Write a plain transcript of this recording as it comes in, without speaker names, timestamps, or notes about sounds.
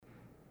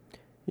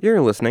You're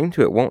listening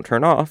to It Won't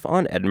Turn Off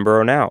on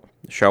Edinburgh Now.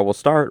 The show will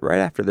start right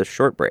after this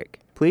short break.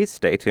 Please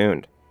stay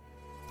tuned.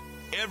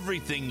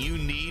 Everything you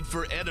need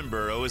for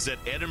Edinburgh is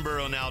at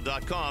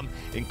edinburghnow.com,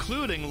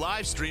 including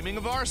live streaming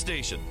of our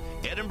station.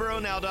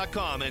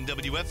 edinburghnow.com and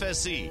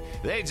WFSC,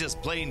 they just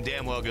plain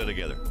damn well go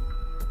together.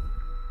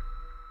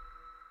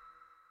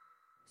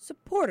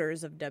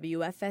 Supporters of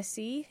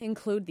WFSC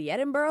include the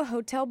Edinburgh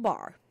Hotel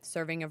Bar,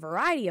 serving a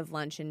variety of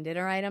lunch and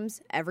dinner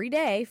items every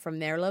day from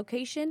their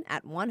location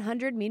at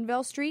 100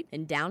 Meanville Street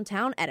in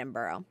downtown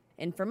Edinburgh.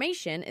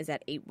 Information is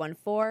at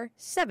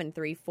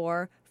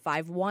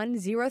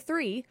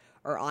 814-734-5103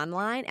 or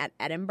online at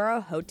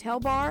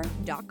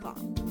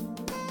edinburghhotelbar.com.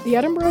 The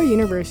Edinburgh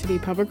University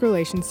Public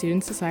Relations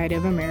Student Society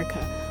of America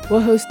will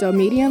host a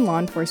Media and Law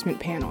Enforcement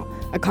panel,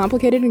 a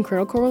complicated and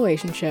critical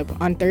relationship,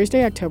 on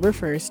Thursday, October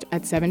 1st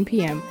at 7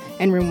 p.m.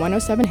 in room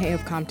 107A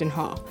of Compton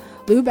Hall.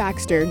 Lou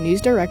Baxter,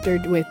 news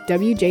director with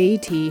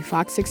WJET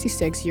Fox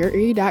 66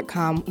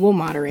 YourErie.com, will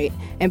moderate,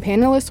 and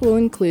panelists will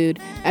include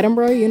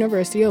Edinburgh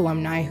University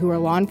alumni who are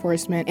law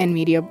enforcement and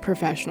media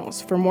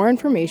professionals. For more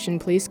information,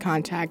 please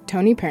contact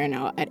Tony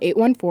Paranel at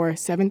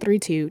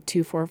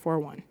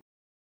 814-732-2441.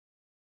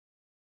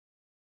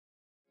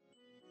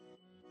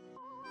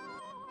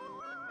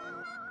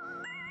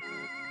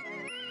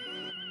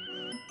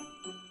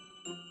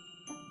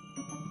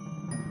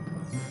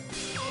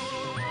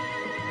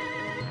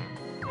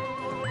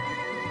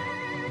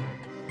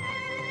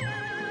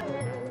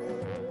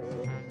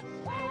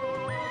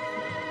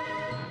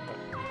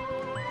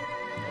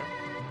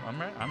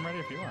 I'm ready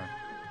if you are.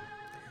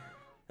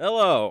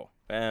 Hello,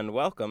 and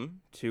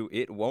welcome to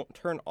It Won't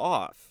Turn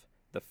Off,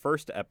 the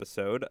first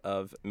episode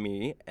of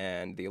me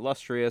and the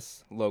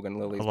illustrious Logan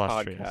Lilly's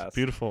podcast.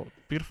 Beautiful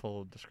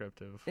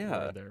descriptive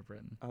word there,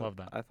 Britton. Love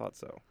that. I thought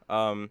so.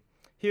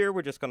 Here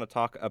we're just going to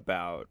talk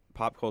about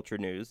pop culture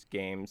news,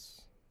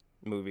 games,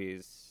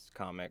 movies,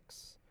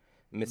 comics,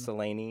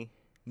 miscellany.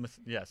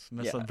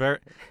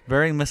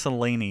 Very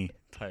miscellany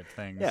type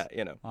things. Yeah,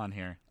 on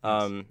here.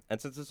 And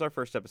since it's our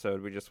first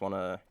episode, we just want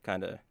to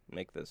kind of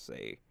make this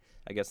the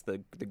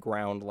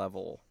ground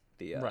level,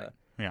 right.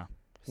 Yeah.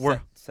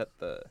 Set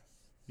the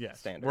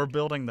standard. We're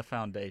building the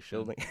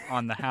foundation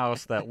on the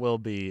house that will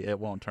be It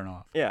Won't Turn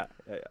Off. Yeah.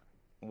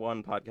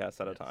 One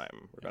podcast at a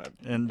time. We're gonna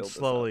and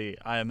slowly,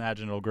 I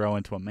imagine it'll grow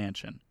into a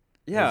mansion.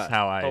 Yeah, is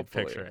how I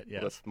hopefully, picture it.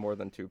 Yes, with more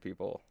than 2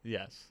 people.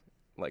 Yes.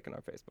 Liking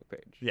our Facebook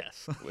page.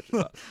 Yes. Which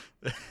is us.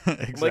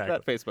 Exactly. Like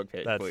that Facebook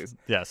page, please.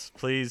 Yes,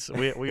 please.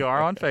 We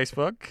are on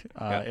Facebook.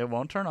 Yeah. It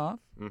Won't Turn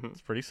Off. Mm-hmm.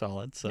 It's pretty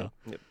solid, so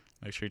yep.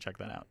 Make sure you check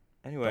that out.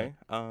 Anyway,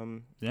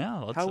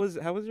 yeah. How was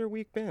your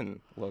week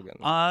been, Logan?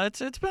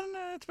 It's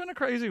been a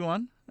crazy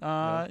one.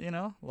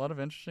 A lot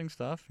of interesting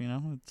stuff.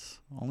 It's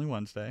only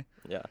Wednesday.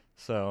 Yeah.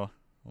 So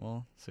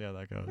we'll see how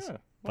that goes. Yeah.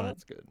 Well,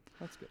 that's good.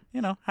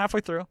 Halfway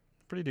through,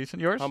 pretty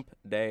decent. Yours? Hump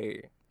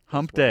day.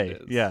 Hump day.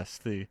 Yes.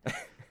 The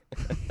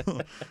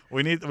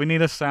we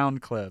need a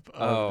sound clip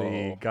of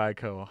the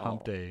Geico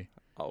Hump Day.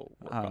 I'll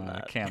work on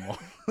that. Camel.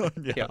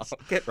 Yes. Yeah, I'll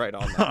get right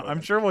on that. I'm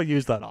sure we'll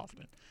use that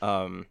often.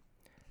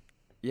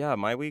 Yeah,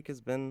 my week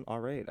has been all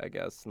right, I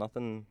guess.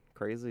 Nothing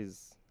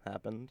crazy's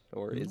happened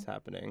or is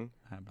happening.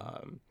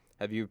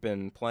 Have you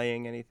been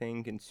playing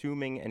anything,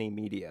 consuming any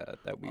media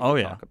that we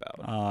talk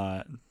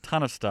about?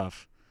 Ton of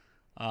stuff.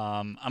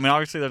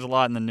 Obviously there's a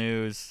lot in the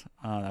news,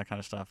 that kind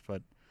of stuff,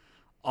 but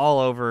all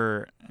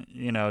over,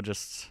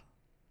 just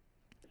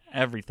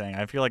everything.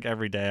 I feel like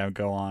every day I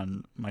go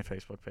on my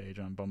Facebook page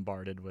and I'm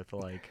bombarded with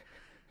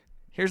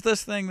here's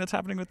this thing that's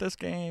happening with this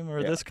game,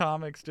 or this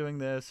comic's doing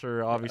this,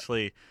 or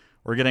obviously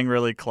we're getting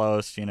really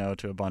close,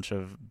 to a bunch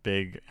of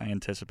big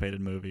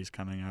anticipated movies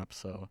coming up.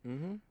 So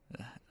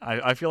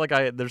I feel like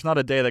there's not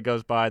a day that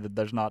goes by that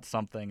there's not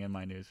something in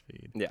my news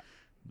feed. Yeah,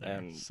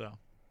 and so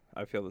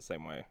I feel the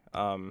same way.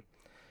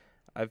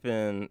 I've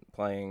been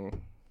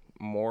playing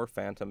more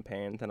Phantom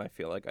Pain than I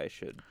feel like I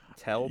should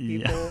tell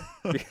people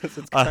because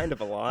it's kind of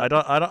a lot.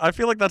 I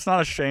feel like that's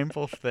not a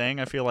shameful thing.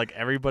 I feel like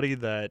everybody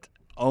that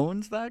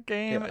owns that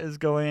game is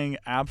going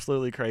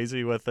absolutely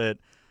crazy with it.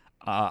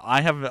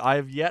 I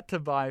have yet to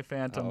buy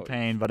Phantom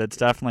Pain, but it's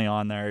definitely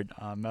on there.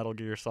 Metal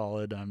Gear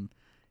Solid, I'm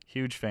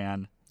huge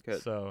fan.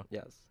 Good. So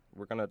yes,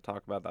 we're gonna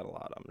talk about that a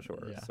lot, I'm sure.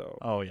 Yeah. So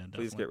definitely.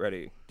 Please get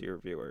ready, dear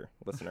viewer,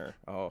 listener.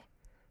 Oh,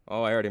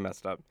 I already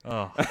messed up.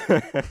 Oh.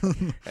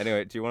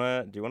 Anyway, do you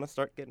wanna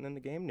start getting into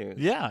game news?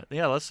 Yeah.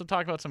 Let's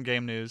talk about some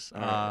game news.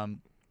 Right.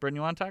 Britton,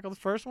 you want to tackle the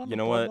first one? You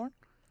know what?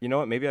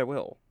 Maybe I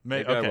will.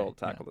 Maybe I will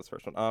tackle this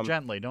first one.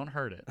 Gently, don't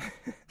hurt it.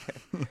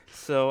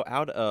 So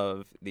out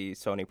of the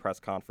Sony press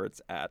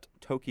conference at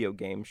Tokyo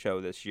Game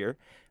Show this year,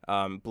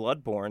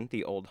 Bloodborne: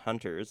 The Old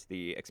Hunters,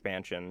 the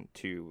expansion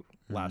to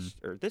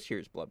this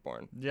year's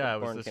Bloodborne. Yeah, Bloodborne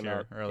it was this came year,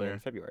 out earlier in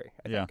February,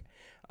 I think.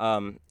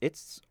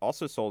 It's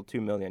also sold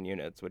 2 million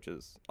units, which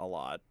is a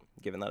lot,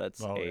 given that it's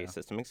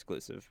system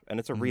exclusive, and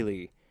it's a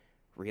really,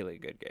 really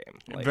good game.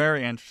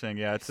 Very interesting.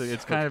 Yeah,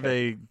 it's kind of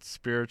a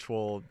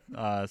spiritual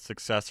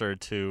successor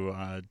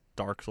to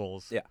Dark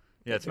Souls. Yeah,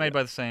 it's made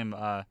by the same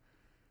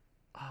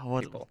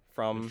people.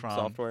 From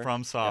Software.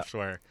 From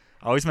Software.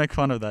 I always make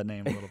fun of that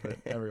name a little bit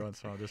every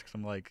once in a while, just because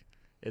I'm like,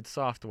 it's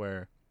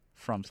software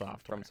from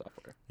software. From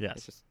software. Yes.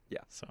 It's just, yeah.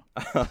 So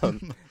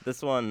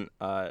This one,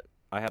 I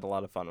had a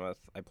lot of fun with.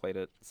 I played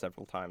it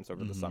several times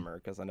over the summer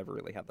because I never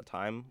really had the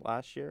time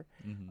last year.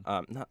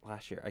 Not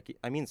last year.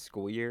 I mean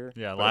school year.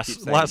 Yeah,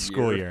 last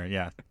school year.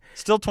 Yeah,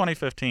 still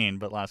 2015,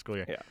 but last school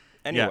year. Yeah.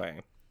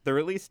 Anyway, the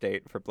release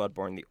date for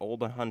Bloodborne: The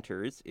Old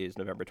Hunters is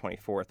November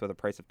 24th, with a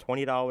price of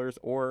 $20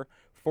 or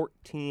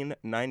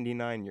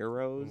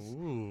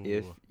 €14.99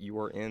 if you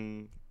are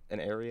in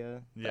an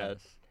area.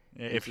 Yes.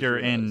 If you're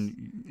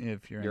in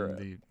Europe.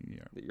 the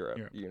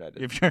Europe.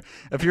 United.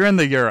 If you're in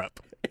the Europe.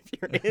 If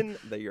you're in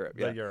the Europe,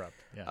 yeah. The Europe,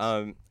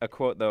 yes. A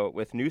quote, though,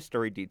 with new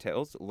story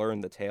details,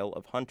 learn the tale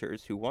of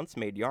hunters who once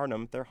made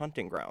Yharnam their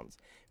hunting grounds,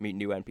 meet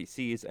new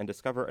NPCs, and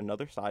discover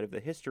another side of the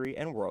history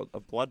and world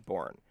of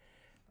Bloodborne.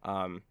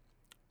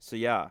 So,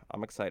 yeah,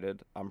 I'm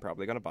excited. I'm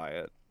probably going to buy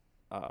it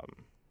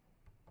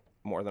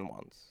more than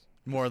once.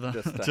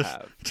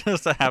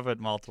 Just to have it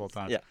multiple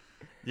times. Yeah.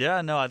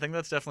 Yeah, no, I think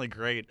that's definitely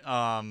great.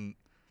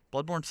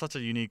 Bloodborne's such a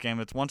unique game.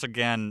 It's, once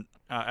again,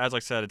 as I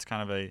said, it's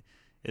kind of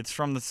it's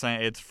from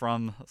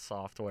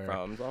software.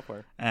 From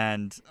software.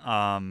 And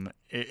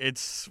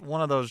it's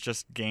one of those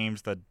just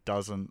games that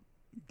doesn't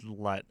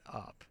let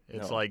up.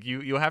 It's like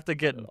you have to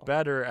get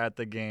better at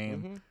the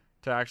game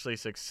to actually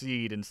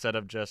succeed, instead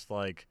of just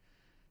like,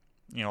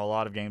 a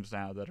lot of games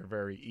now that are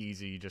very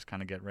easy, you just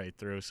kind of get right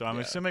through. So I'm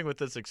assuming with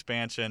this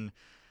expansion,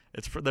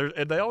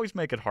 they always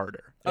make it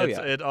harder.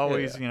 It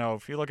always,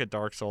 if you look at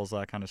Dark Souls,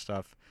 that kind of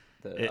stuff.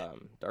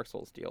 Dark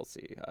Souls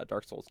DLC,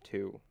 Dark Souls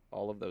 2,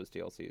 all of those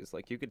DLCs,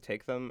 like, you could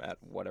take them at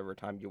whatever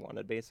time you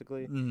wanted,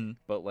 basically,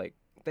 but, like,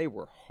 they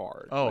were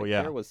hard.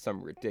 There was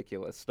some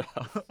ridiculous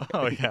stuff.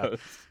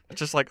 It's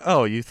just like,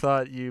 you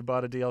thought you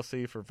bought a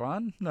DLC for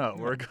fun? No,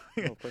 we're going.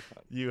 No, of course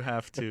not. You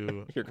have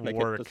to You're gonna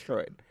work. get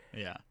destroyed.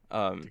 Yeah.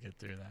 To get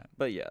through that.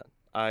 But yeah,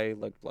 I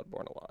liked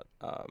Bloodborne a lot.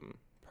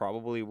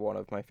 Probably one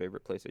of my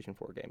favorite PlayStation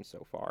 4 games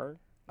so far.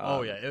 It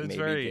was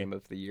maybe Game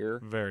of the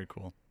Year. Very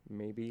cool.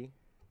 Maybe.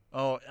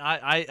 Oh,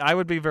 I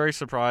would be very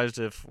surprised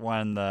if,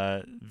 when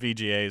the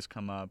VGAs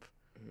come up,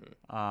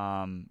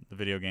 the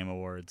Video Game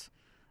Awards,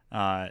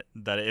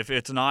 that if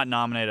it's not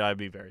nominated, I'd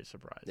be very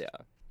surprised. Yeah.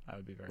 I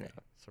would be very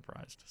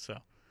surprised. So.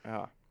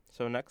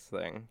 So next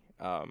thing,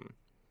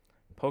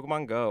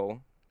 Pokemon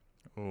Go.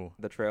 Ooh.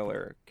 The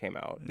trailer came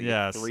out. The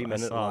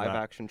 3-minute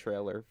live-action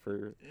trailer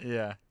for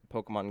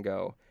Pokemon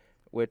Go,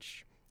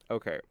 which,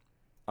 okay,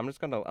 I'm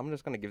just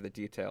gonna give the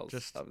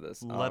details of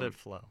this. Let it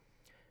flow.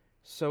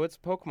 So it's a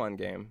Pokemon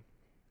game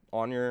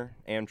on your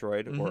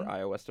Android or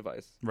iOS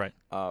device. Right.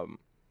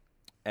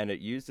 And it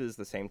uses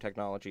the same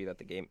technology that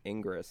the game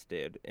Ingress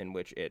did, in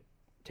which it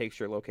takes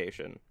your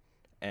location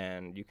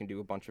and you can do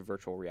a bunch of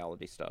virtual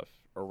reality stuff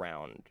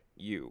around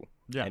you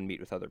and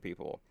meet with other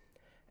people.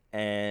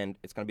 And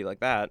it's going to be like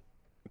that,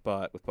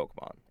 but with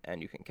Pokemon.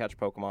 And you can catch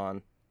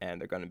Pokemon, and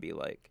they're going to be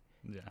like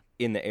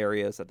in the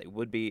areas that they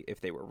would be if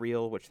they were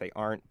real, which they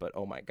aren't, but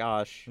oh my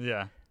gosh.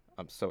 Yeah.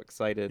 I'm so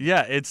excited.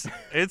 Yeah, it's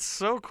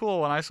so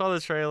cool. When I saw the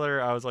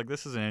trailer, I was like,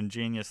 this is an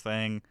ingenious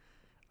thing.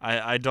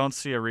 I don't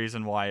see a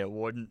reason why it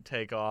wouldn't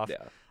take off.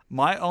 Yeah.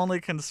 My only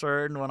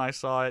concern when I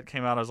saw it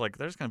came out, I was like,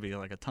 there's going to be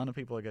like a ton of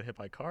people that get hit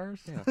by cars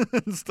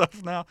and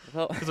stuff now.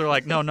 Because they're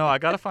like, no, I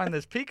got to find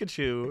this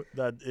Pikachu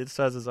that it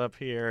says is up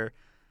here.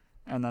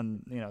 And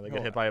then, they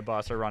get hit by a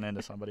bus or run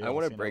into somebody else. I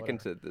want to break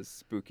into this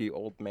spooky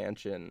old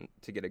mansion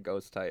to get a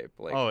ghost type.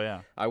 Like,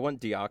 I want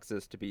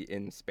Deoxys to be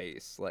in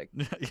space. Like,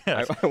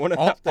 I want to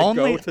have to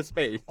go to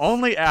space.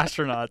 Only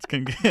astronauts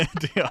can get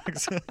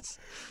Deoxys.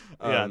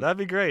 That'd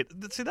be great.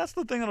 See, that's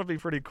the thing that'll be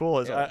pretty cool.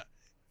 Is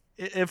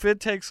if it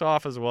takes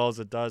off as well as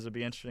it does, it'd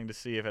be interesting to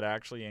see if it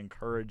actually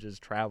encourages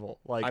travel.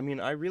 Like, I mean,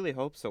 I really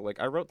hope so. Like,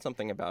 I wrote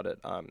something about it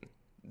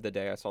the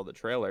day I saw the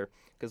trailer,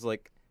 because,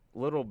 like,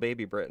 little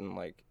baby Britain,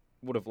 like,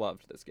 would have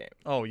loved this game.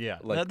 Oh yeah,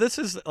 like, this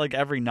is like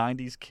every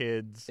 '90s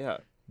kid's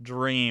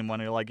dream when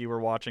you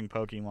were watching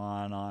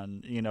Pokemon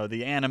on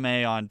the anime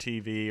on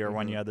TV, or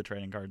when you had the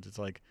trading cards. It's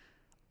like,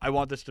 I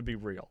want this to be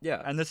real.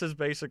 Yeah, and this is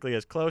basically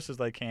as close as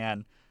they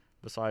can,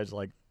 besides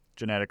like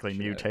genetically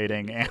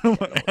mutating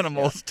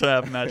animals to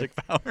have magic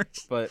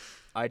powers. But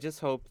I just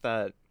hope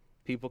that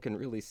people can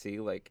really see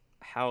like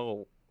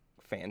how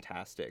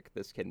fantastic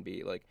this can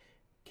be. Like,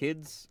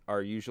 kids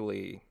are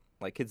usually.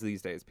 Like, kids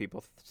these days,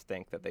 people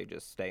think that they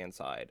just stay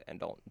inside and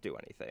don't do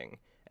anything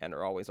and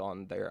are always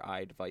on their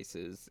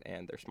iDevices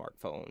and their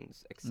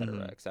smartphones, et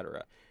cetera, et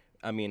cetera.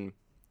 I mean,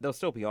 they'll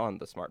still be on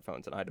the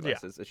smartphones and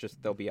iDevices. It's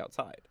just they'll be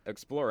outside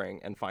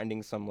exploring and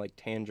finding some, like,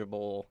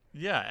 tangible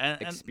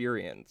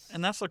experience.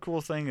 And that's the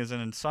cool thing is,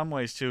 and in some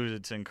ways, too,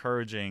 it's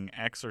encouraging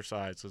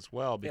exercise as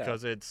well,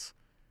 because it's,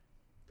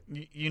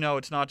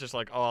 it's not just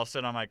like, I'll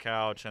sit on my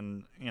couch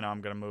and,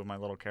 I'm going to move my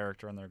little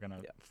character and they're going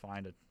to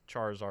find a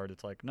Charizard.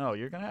 It's like, no,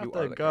 you're going to have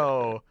to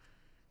go,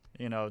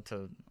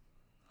 to,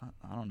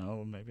 I don't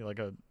know, maybe like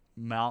a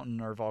mountain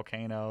or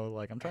volcano.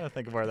 Like, I'm trying to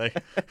think of where they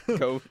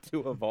go to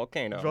a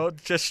volcano. Go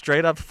just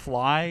straight up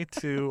fly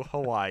to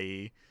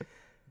Hawaii,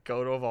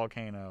 go to a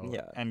volcano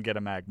and get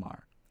a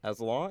Magmar. As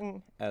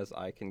long as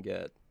I can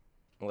get,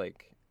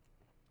 like,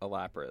 a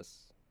Lapras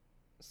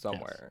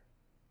somewhere,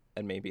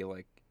 and maybe,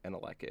 like, an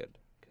Elekid,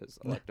 because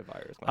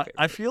Electivire is my favorite.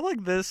 I feel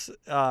like this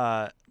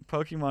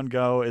Pokemon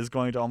Go is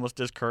going to almost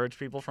discourage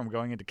people from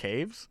going into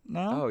caves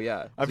now. Oh,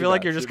 yeah. I feel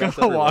like you're just going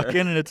to walk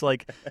in and it's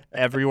like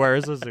everywhere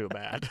is a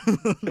Zubat.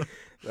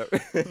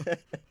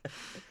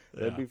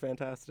 That'd be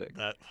fantastic.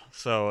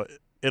 So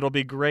it'll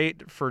be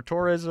great for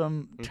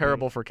tourism,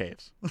 terrible for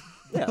caves.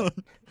 Yeah.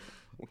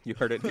 You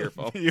heard it here,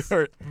 folks. You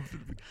heard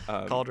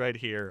called right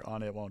here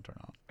on It Won't Turn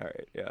On. All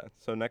right, yeah.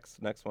 So next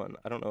one,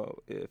 I don't know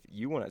if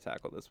you want to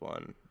tackle this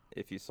one,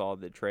 if you saw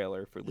the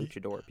trailer for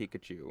Luchador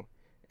Pikachu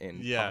in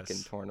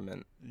Pokken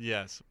Tournament.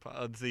 Yes.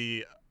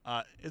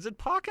 Is it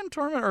Pokken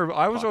Tournament? Or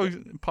I was always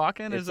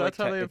Pokken? Is that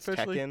how they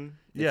officially? Tekken.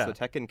 It's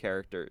the Tekken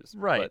characters.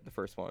 Right. But the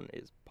first one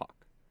is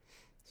Pock.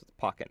 So it's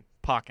Pokken.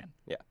 Pokken.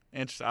 Yeah.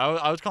 Interesting.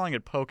 I was calling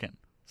it Pokken.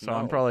 So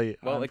I'm probably.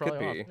 Well, it could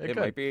be. It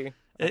might be.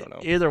 I don't know.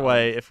 Either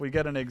way, if we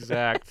get an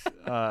exact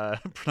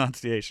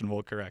pronunciation,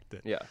 we'll correct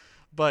it. Yeah.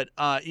 But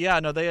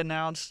they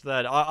announced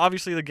that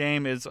obviously the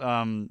game is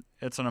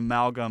it's an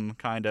amalgam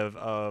kind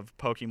of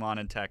Pokemon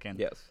and Tekken.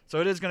 Yes.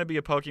 So it is going to be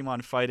a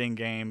Pokemon fighting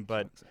game,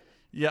 but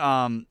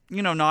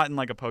not in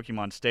like a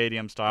Pokemon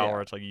Stadium style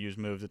where it's like you use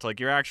moves. It's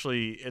like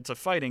it's a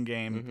fighting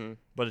game,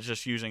 but it's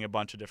just using a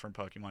bunch of different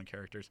Pokemon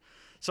characters.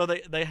 So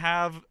they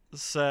have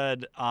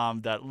said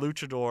that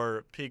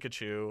Luchador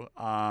Pikachu,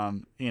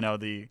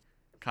 the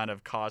kind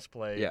of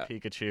cosplay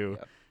Pikachu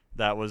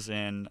that was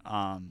in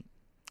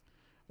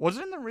was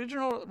it in the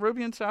original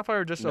Ruby and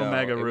Sapphire or just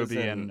Omega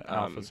Ruby and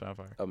Alpha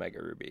Sapphire?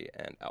 Omega Ruby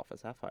and Alpha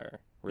Sapphire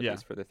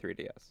released for the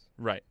 3DS.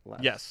 Right.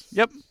 Last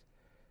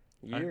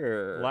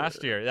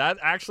year. That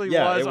actually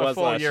was a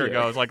full year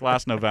ago. It was like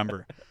last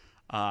November.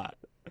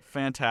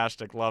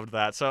 Fantastic. Loved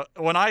that. So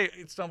when I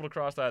stumbled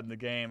across that in the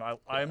game,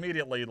 I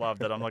immediately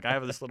loved it. I'm like, I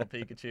have this little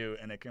Pikachu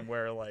and it can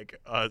wear like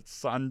a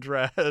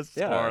sundress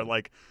or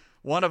like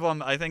one of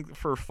them, I think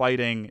for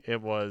fighting,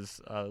 it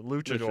was a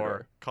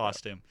Luchador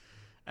costume.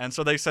 And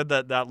so they said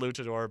that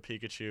Luchador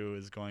Pikachu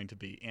is going to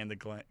be in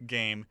the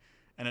game,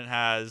 and it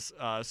has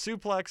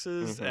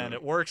suplexes, and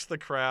it works the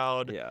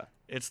crowd. Yeah.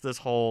 It's this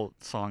whole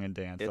song and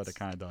dance that it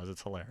kind of does.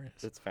 It's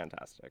hilarious. It's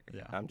fantastic.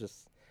 Yeah.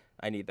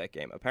 I need that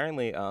game.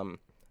 Apparently,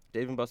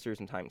 Dave & Buster's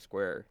in Times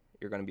Square,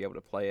 you're going to be able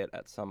to play it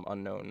at some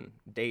unknown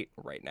date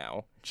right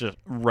now. Just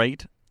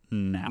right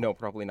now. No,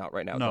 probably not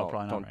right now. No,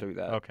 probably not. Don't do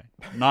that. Okay.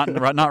 Not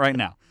right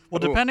now. Well,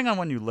 depending on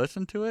when you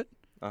listen to it.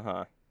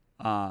 I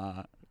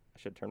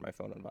should turn my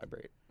phone on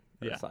vibrate.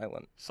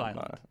 Silent.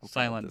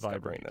 Silent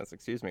vibrate. This.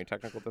 Excuse me,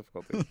 technical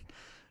difficulties.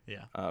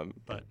 Yeah.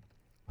 But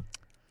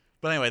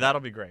anyway, that'll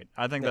be great.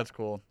 I think that's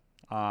cool.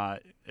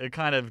 It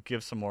kind of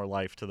gives some more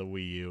life to the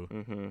Wii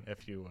U,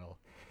 if you will.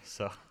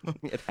 So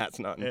it has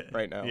none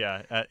right now.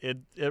 Yeah.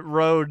 It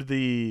rode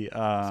the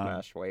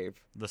Smash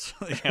wave.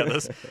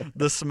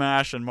 The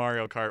Smash and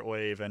Mario Kart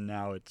wave, and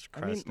now it's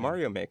cresting.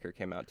 Mario Maker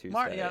came out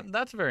Tuesday. Yeah,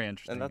 that's very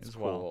interesting. And that's as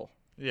cool. Well.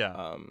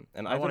 Yeah.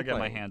 And I want to get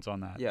my hands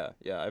on that. Yeah.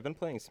 I've been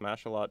playing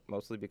Smash a lot,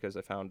 mostly because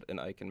I found an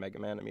Ike and Mega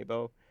Man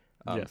amiibo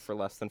for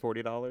less than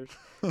 $40.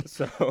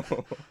 So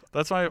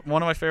that's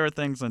one of my favorite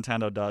things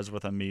Nintendo does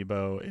with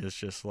amiibo is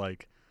just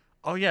like,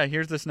 oh yeah,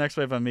 here's this next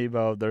wave of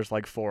amiibo. There's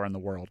like 4 in the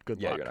world.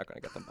 Good luck. Yeah, you're not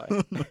gonna get them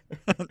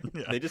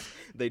by.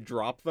 They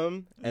drop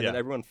them and then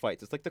everyone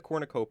fights. It's like the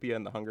cornucopia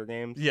in the Hunger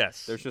Games.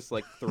 Yes. There's just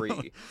like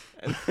 3.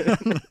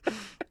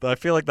 But I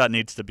feel like that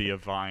needs to be a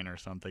Vine or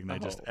something. They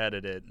just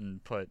edit it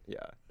and put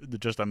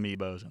just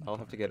amiibos in. I'll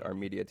have to get our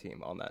media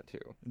team on that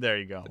too. There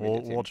you go.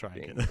 We'll try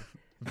and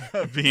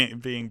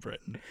get being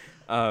Britain.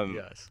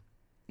 Yes.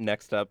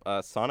 Next up,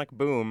 Sonic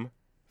Boom,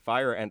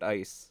 Fire and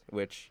Ice,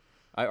 which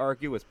I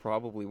argue is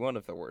probably one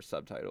of the worst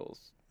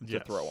subtitles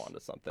to throw onto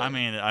something. I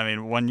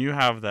mean, when you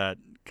have that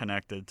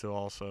connected to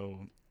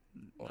also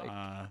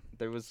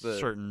there was the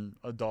certain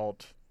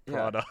adult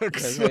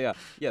products. Yeah.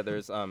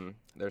 There's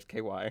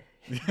KY.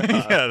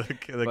 The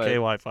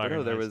KY Fire.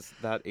 No, there was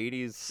that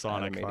 '80s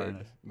Sonic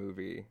animated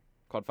movie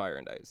called Fire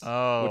and Ice.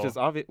 Oh.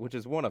 Which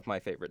is one of my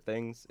favorite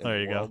things in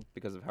the world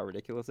because of how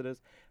ridiculous it is.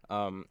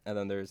 And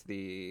then there's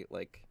the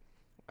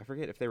I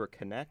forget if they were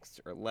Connects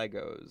or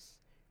Legos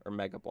or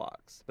Mega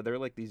Bloks, but they were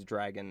like these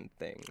dragon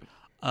things.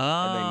 Oh.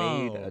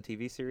 And they made a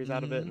TV series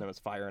out of it, and there was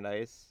Fire and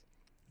Ice.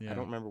 Yeah. I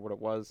don't remember what it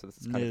was, so this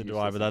is kind of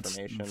useless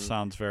information. But that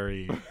sounds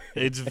very...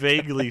 It's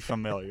vaguely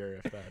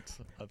familiar, if that's...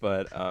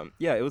 But,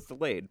 it was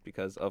delayed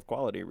because of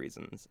quality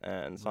reasons.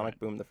 And Sonic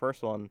Boom, the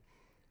first one,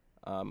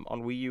 on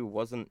Wii U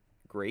wasn't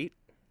great.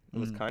 It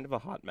was kind of a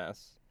hot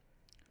mess.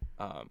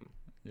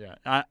 Yeah,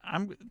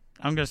 I'm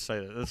gonna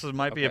say that this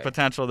might be a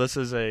potential. This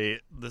is a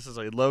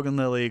Logan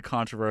Lilly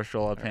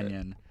controversial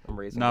opinion. Right. I'm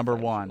raising Number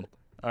 1. Shield.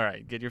 All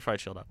right, get your fight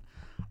shield up.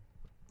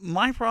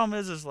 My problem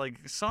is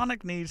like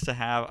Sonic needs to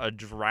have a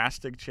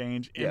drastic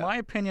change. In my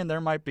opinion,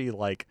 there might be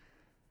like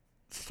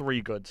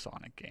 3 good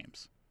Sonic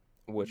games.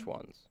 Which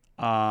ones?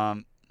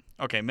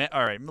 Okay,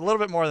 all right, a little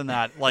bit more than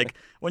that. Like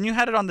when you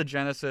had it on the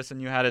Genesis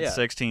and you had it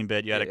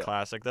 16-bit, you had a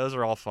classic. Those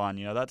are all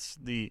fun. That's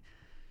the.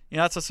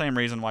 that's the same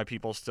reason why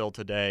people still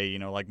today,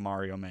 like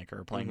Mario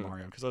Maker, are playing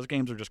Mario, because those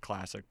games are just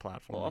classic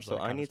platformers. Well, also,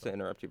 I need to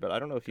interrupt you, but I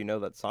don't know if you know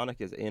that Sonic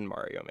is in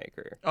Mario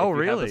Maker. Oh, if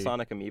you really? have the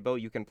Sonic amiibo,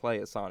 you can play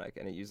as Sonic,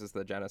 and it uses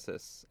the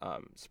Genesis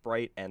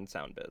sprite and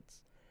sound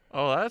bits.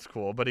 Oh, that's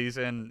cool. But he's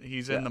in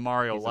the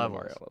Mario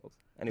levels.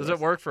 Anyways. Does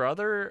it work for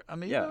other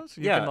amiibos?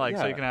 Yeah.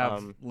 So you can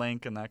have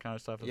Link and that kind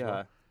of stuff as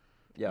well.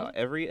 Yeah,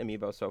 every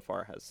amiibo so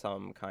far has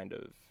some kind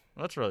of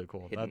that's really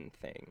cool. Hidden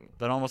thing.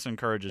 That almost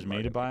encourages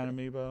me to buy an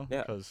amiibo.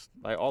 Yeah, because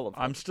by all of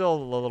them. I'm still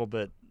a little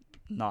bit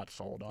not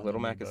sold on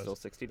Little amiibos. Mac is still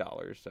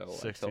 $60,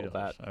 so until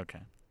that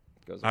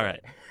goes all away.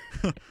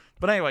 right.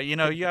 But anyway,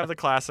 you have the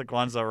classic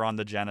ones that were on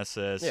the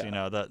Genesis.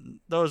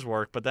 Those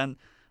work. But then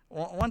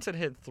once it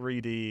hit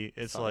 3D,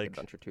 it's Sonic like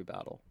Adventure 2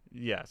 Battle.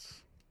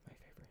 Yes. My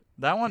favorite.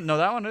 That one. No,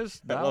 that one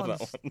is. I love that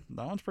one.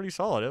 That one's pretty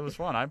solid. It was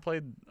fun. I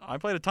played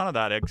a ton of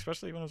that,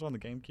 especially when it was on the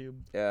GameCube.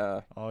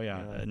 Yeah. Oh yeah,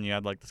 and you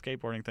had like the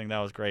skateboarding thing. That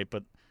was great.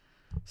 But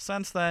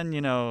since then,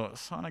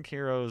 Sonic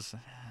Heroes.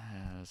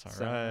 It's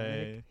all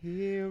right.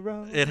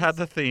 Heroes. It had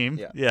the theme.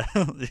 Yeah.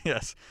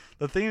 Yes.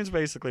 The theme is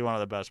basically one of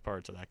the best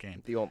parts of that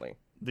game. The only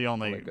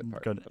good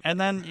part. Good. And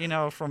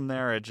then from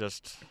there it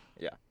just.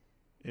 Yeah.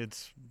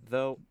 It's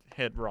though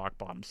hit rock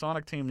bottom.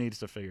 Sonic Team needs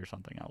to figure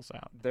something else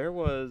out. There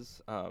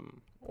was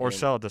or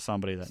sell it to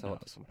somebody that knows.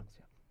 To someone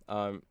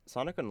else,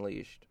 Sonic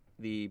Unleashed,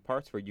 the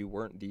parts where you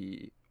weren't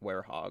the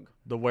werehog.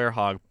 The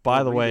werehog.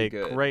 By the really way,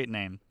 good. Great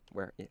name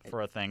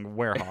for a thing,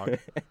 werehog.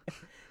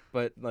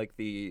 But like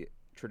the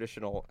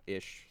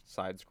traditional-ish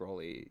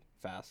side-scrolly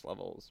fast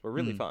levels were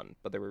really fun,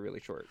 but they were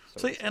really short.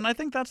 So and I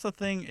think that's the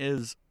thing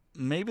is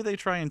maybe they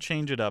try and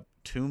change it up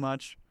too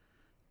much.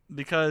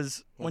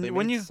 Because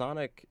when you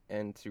Sonic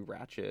into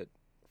Ratchet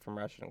from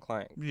Ratchet and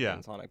Clank,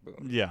 and Sonic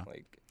Boom,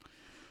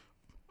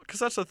 because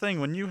that's the thing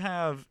when you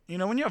have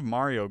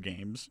Mario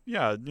games,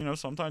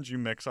 sometimes you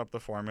mix up the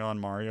formula on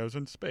Mario's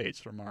in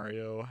space, or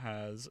Mario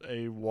has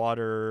a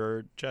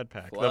water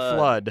jetpack, the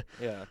Flood,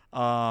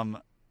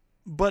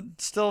 but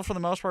still for the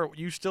most part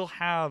you still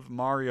have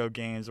Mario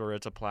games where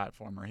it's a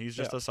platformer. He's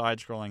just a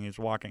side-scrolling. He's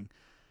walking.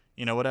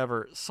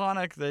 Whatever.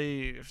 Sonic,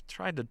 they've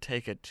tried to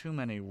take it too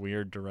many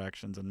weird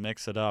directions and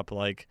mix it up.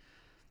 Like,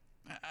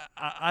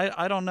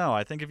 I don't know.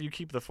 I think if you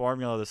keep the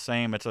formula the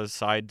same, it's a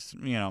side,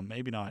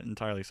 maybe not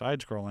entirely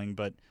side-scrolling,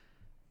 but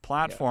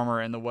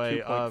platformer in the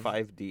way of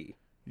 2.5D.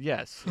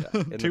 Yes,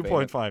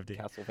 2.5D.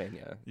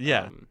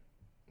 Castlevania.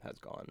 Has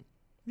gone.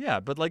 Yeah,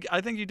 but like I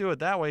think you do it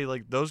that way.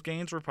 Like those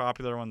games were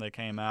popular when they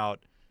came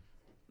out.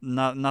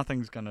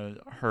 Nothing's gonna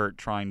hurt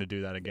trying to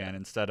do that again.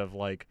 Instead of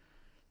like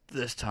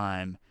this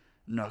time.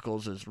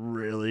 Knuckles is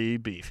really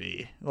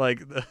beefy.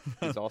 Like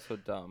he's also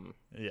dumb.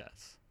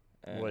 Yes.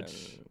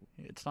 Which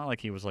it's not like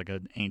he was like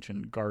an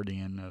ancient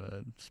guardian of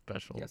a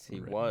special. Yes,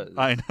 he was.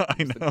 I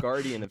know. The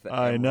guardian of the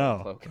I know.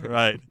 Cloak.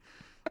 Right.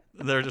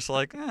 They're just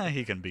like,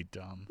 he can be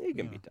dumb. He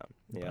can be dumb.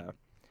 Yeah.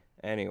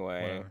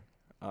 Anyway,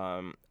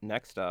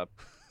 next up,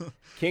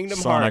 Kingdom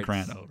Sonic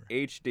Hearts ran over.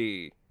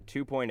 HD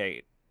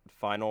 2.8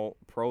 Final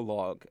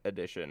Prologue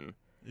Edition.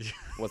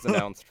 Was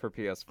announced for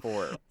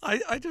PS4.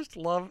 I just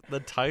love the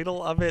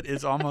title of it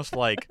is almost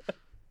like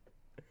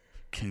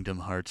Kingdom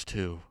Hearts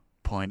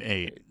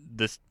 2.8.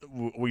 This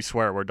we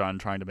swear we're done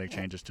trying to make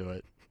changes to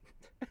it.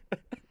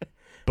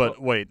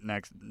 But wait,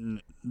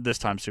 this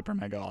time Super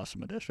Mega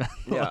Awesome Edition.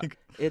 Yeah,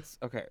 it's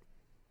okay.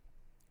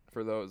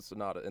 For those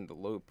not in the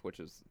loop,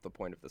 which is the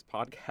point of this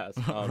podcast,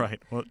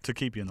 right? Well, to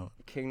keep you in the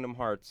loop. Kingdom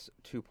Hearts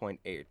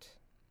 2.8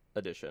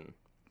 Edition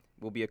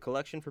will be a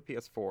collection for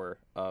PS4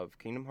 of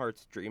Kingdom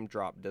Hearts Dream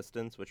Drop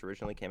Distance, which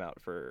originally came out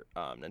for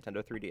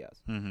Nintendo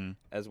 3DS,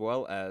 as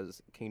well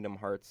as Kingdom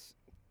Hearts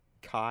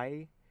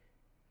Kai,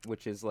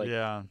 which is like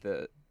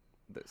the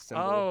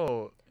symbol.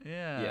 Oh,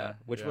 yeah. Yeah,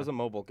 which was a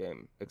mobile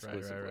game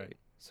exclusively. Right.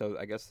 So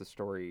I guess the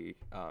story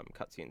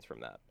cutscenes from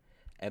that.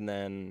 And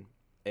then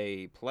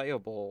a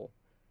playable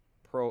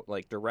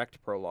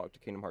direct prologue to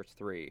Kingdom Hearts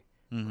 3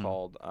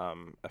 called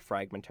A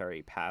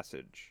Fragmentary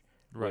Passage,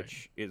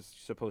 which is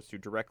supposed to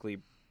directly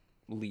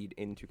lead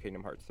into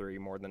Kingdom Hearts 3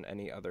 more than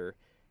any other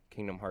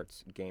Kingdom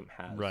Hearts game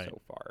has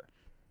so far.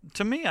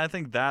 To me, I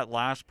think that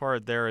last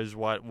part there is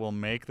what will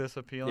make this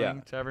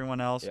appealing to everyone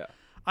else. Yeah.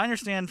 I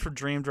understand for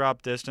Dream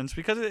Drop Distance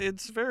because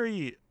it's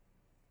very,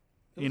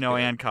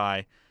 and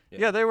Kai.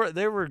 Yeah, they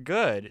were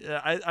good.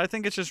 I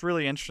think it's just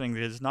really interesting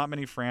because not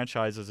many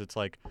franchises. It's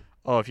like,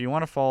 if you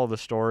want to follow the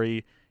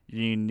story,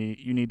 you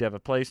need to have a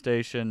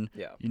PlayStation.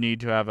 Yeah. You need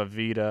to have a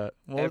Vita.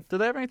 Well, do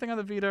they have anything on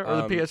the Vita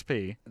or the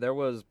PSP? There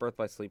was Birth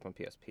by Sleep on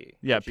PSP.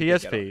 Yeah,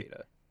 PSP.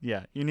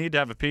 Yeah, you need to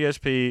have a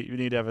PSP. You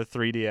need to have a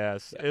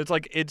 3DS. Yeah. It's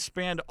like it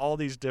spanned all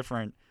these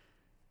different,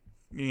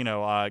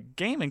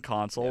 gaming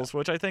consoles,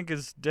 which I think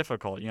is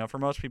difficult. For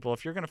most people,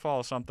 if you're going to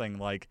follow something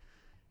like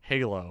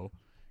Halo,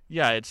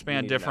 it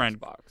spanned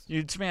different.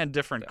 You'd span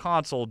different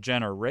console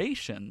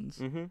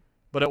generations,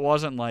 but it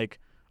wasn't like,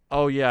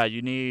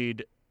 you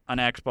need an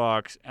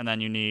Xbox, and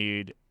then you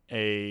need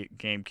a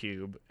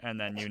GameCube, and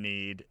then you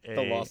need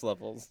the Lost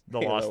Levels. The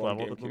Lost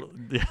Levels.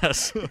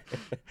 Yes.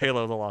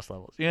 Halo, the Lost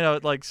Levels.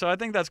 So I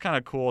think that's kind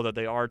of cool that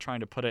they are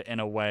trying to put it in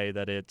a way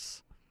that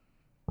it's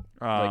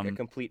like a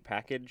complete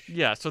package.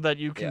 Yeah, so that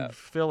you can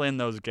fill in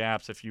those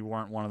gaps if you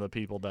weren't one of the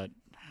people that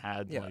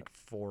had like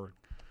 4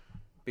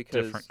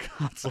 different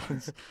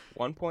consoles.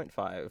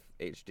 1.5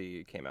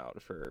 HD came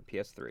out for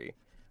PS3,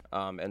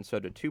 and so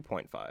did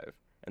 2.5,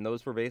 and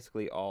those were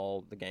basically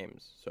all the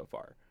games so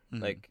far.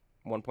 Like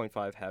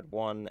 1.5 had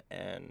 1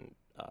 and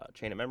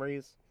Chain of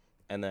Memories,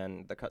 and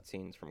then the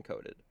cutscenes from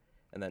Coded,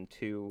 and then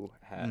 2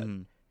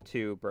 had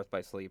 2 Birth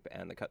by Sleep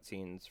and the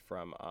cutscenes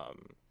from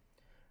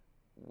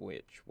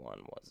which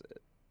one was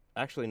it?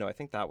 Actually, no, I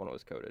think that one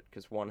was Coded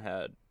because 1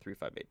 had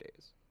 358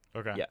 days.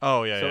 Okay. Yeah.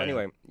 Oh yeah. So yeah,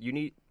 anyway,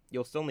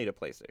 you'll still need a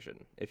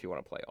PlayStation if you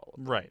want to play all of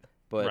them. Right.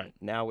 But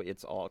now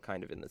it's all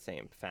kind of in the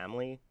same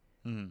family,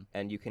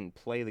 and you can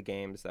play the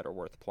games that are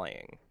worth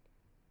playing.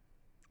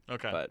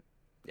 Okay. But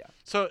yeah.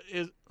 So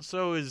is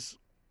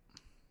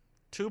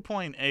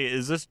 2.8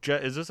 is this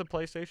a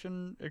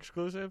PlayStation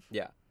exclusive?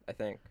 Yeah, I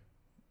think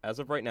as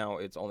of right now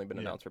it's only been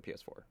announced for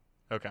PS4.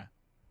 Okay.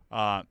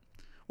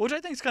 Which I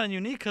think is kind of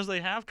unique because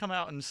they have come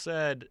out and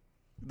said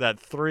that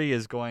 3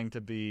 is going to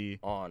be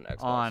on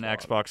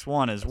Xbox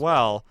One as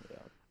well. Yeah.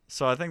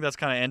 So I think that's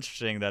kind of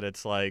interesting that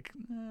it's like,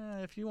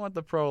 if you want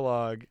the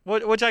prologue,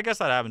 which I guess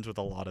that happens with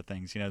a lot of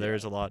things. You know,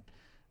 there's a lot.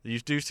 You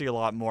do see a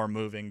lot more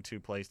moving to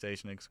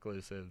PlayStation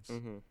exclusives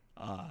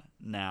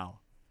now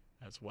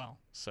as well.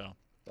 So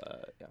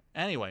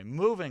anyway,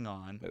 moving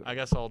on. I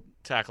guess I'll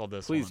tackle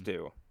this one. Please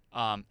do.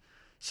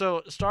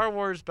 So Star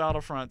Wars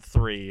Battlefront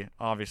 3,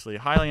 obviously,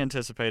 highly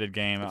anticipated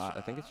game.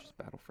 I think it's just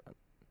Battlefront.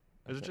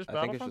 Is it just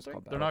Battlefront 3?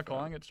 They're not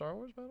calling it Star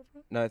Wars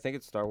Battlefront? No, I think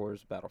it's Star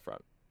Wars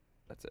Battlefront.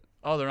 That's it.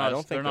 Oh, they're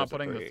not. They're not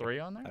putting the 3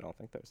 on there. I don't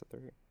think there's a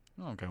 3.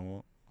 Okay,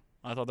 well,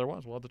 I thought there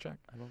was. We'll have to check.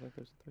 I don't think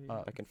there's a 3.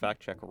 I can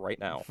fact check right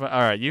now. All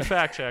right, you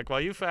fact check. While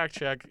you fact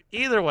check,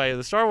 either way,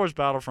 the Star Wars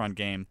Battlefront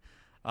game,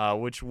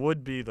 which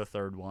would be the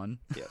 3rd one.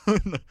 Yes.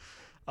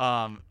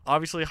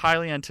 Obviously,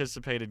 highly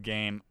anticipated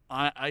game.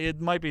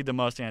 It might be the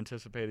most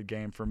anticipated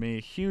game for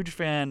me. Huge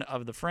fan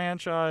of the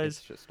franchise.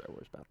 It's just Star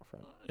Wars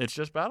Battlefront. It's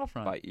just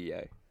Battlefront. By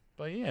EA.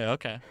 By EA,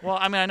 okay. Well,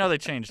 I mean, I know they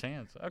changed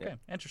hands. Okay,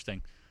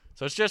 interesting.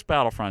 So it's just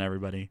Battlefront,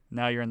 everybody.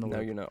 Now you're in the loop.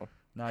 Now you know.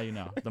 Now you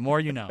know. The more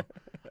you know.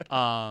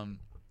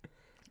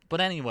 But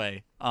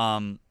anyway,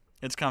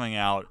 it's coming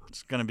out.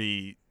 It's going to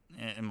be,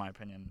 in my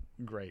opinion,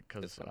 great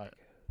because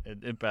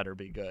it better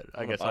be good.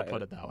 I guess I'll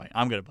put it that way.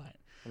 I'm going to buy it.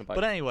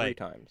 But anyway, 3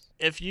 times.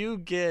 If you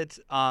get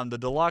the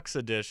deluxe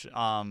edition,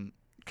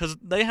 because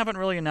they haven't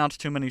really announced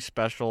too many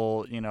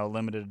special,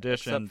 limited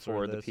editions. Except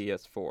for the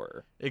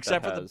PS4.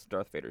 Except that for has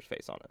Darth Vader's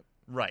face on it.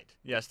 Right.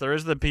 Yes, there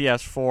is the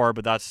PS4,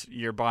 but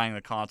you're buying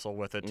the console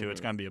with it too.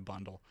 It's going to be a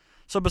bundle.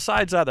 So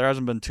besides that, there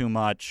hasn't been too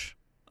much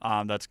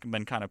that's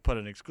been kind of put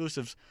in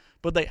exclusives.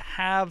 But they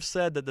have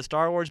said that the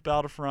Star Wars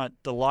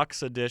Battlefront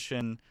Deluxe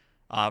Edition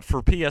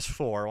for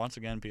PS4, once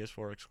again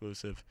PS4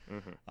 exclusive,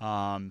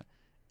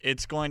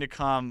 it's going to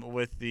come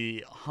with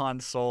the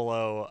Han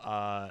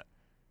Solo.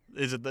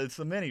 It's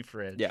the mini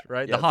fridge,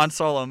 right? Yeah. The Han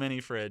Solo mini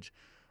fridge,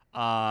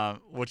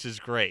 which is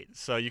great.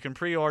 So you can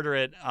pre-order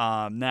it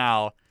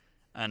now,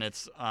 and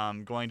it's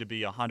going to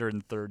be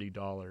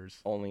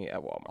 $130. Only at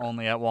Walmart.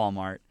 Only at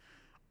Walmart.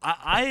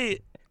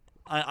 I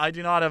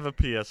do not have a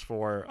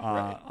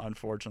PS4,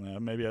 unfortunately.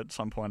 Maybe at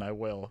some point I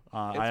will.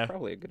 It's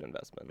probably a good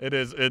investment. It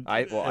is.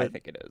 I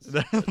think it is.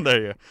 There you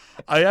go.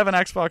 I have an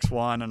Xbox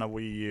One and a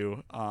Wii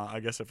U. I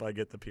guess if I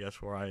get the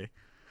PS4, I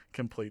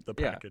complete the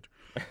package.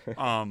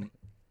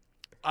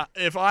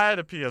 If I had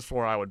a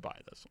PS4, I would buy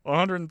this.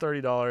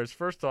 $130.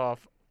 First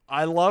off,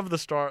 I love the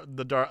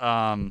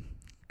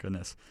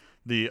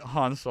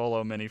Han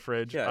Solo mini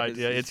fridge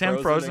idea. It's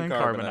him frozen in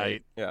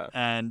carbonite. Yeah.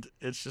 And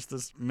it's just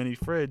this mini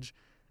fridge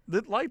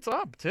that lights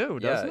up too,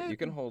 doesn't it? Yeah, you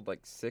can hold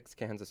like 6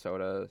 cans of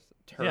soda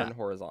turned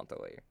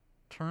horizontally.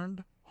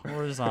 Turned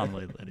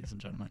horizontally, ladies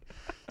and gentlemen.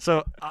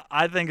 So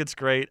I think it's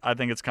great. I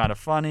think it's kind of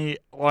funny.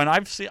 Well, and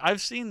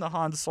I've seen the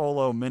Han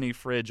Solo mini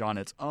fridge on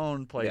its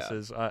own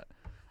places. Yeah.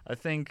 I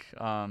think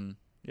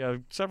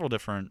several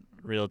different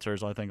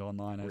realtors. I think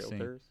online I've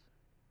seen.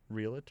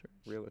 Realtors.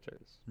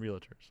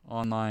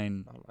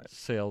 Online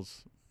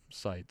sales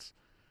sites.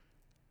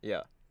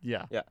 Yeah.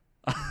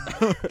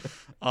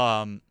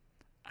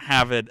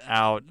 Have it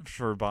out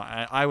for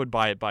buy. I would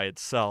buy it by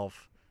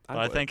itself, but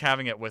I think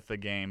having it with the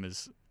game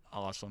is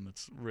awesome.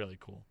 It's really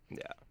cool.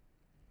 Yeah.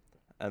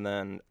 And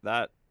then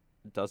that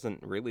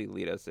doesn't really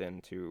lead us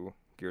into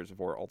Gears of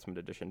War Ultimate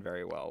Edition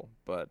very well,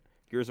 but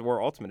Gears of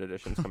War Ultimate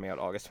Edition is coming out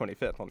August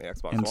 25th on the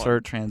Xbox One.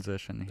 Insert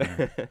transition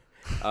here.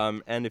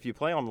 And if you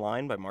play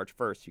online by March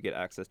 1st, you get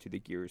access to the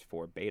Gears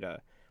 4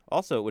 beta.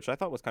 Also, which I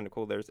thought was kind of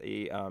cool, there's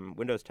a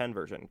Windows 10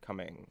 version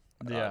coming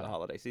the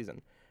holiday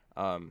season,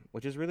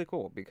 which is really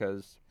cool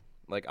because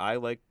I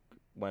like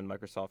when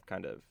Microsoft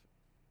kind of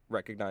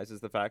recognizes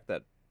the fact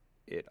that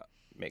it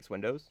makes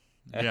Windows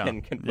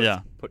and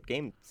can put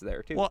games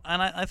there too. Well,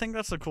 and I think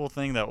that's the cool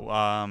thing that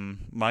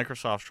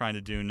Microsoft's trying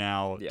to do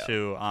now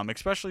too,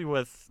 especially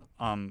with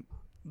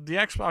the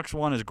Xbox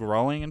One is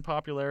growing in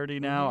popularity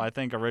now. I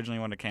think originally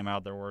when it came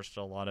out, there were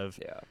still a lot of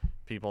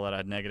people that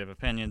had negative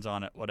opinions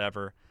on it,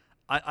 whatever.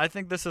 I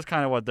think this is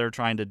kind of what they're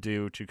trying to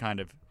do to kind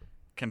of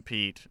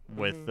compete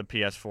with the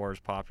PS4's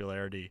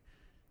popularity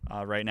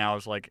right now.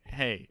 Is like,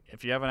 hey,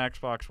 if you have an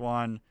Xbox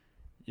One,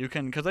 you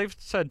can, because they've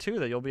said too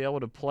that you'll be able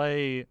to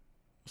play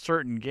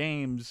certain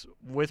games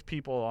with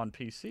people on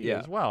PC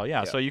as well.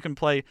 Yeah, so you can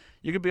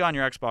be on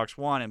your Xbox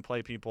One and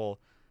play people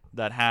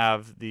that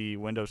have the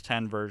Windows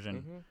 10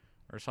 version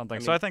or something.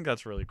 So I think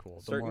that's really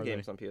cool. Certain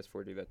games on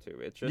PS4 do that too.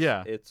 It's just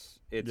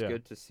it's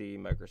good to see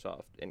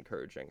Microsoft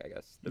encouraging, I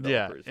guess,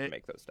 developers to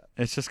make those steps.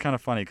 It's just kind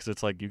of funny because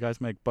it's like, you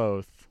guys make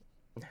both.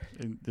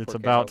 It's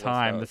about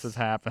time this has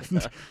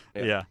happened.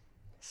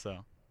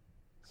 So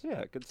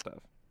yeah, good stuff.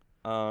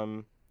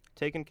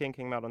 Taken King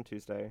came out on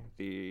Tuesday.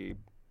 The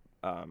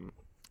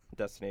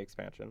Destiny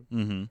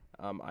expansion.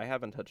 I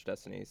haven't touched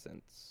Destiny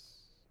since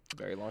a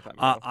very long time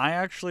ago. I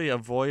actually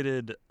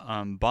avoided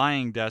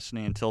buying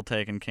Destiny until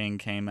Taken King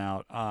came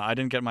out. I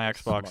didn't get my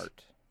Xbox.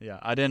 Smart. Yeah,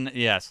 I didn't.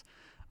 Yes,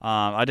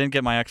 I didn't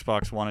get my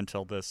Xbox One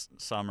until this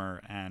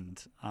summer,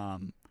 and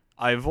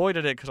I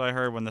avoided it because I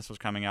heard when this was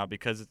coming out,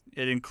 because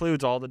it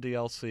includes all the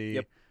DLC.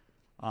 Yep.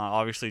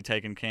 Obviously,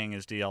 Taken King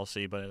is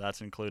DLC, but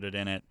that's included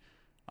in it.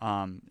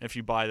 If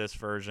you buy this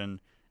version,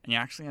 and you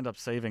actually end up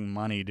saving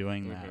money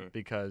doing that,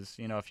 because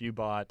if you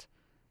bought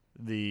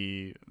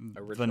the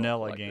Original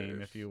vanilla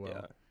game, if you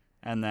will,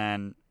 and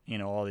then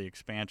all the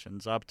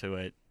expansions up to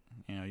it,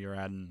 you're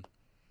adding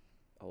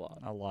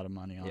a lot of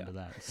money onto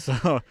that.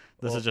 So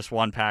this is just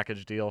one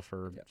package deal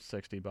for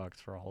 $60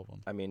 for all of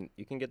them. I mean,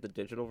 you can get the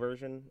digital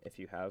version if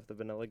you have the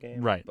vanilla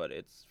game, right? But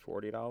it's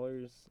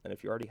 $40, and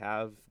if you already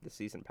have the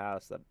season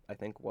pass, that I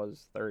think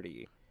was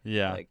 $30.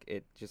 Yeah, like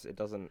it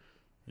doesn't.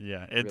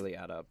 Yeah, it really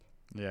add up.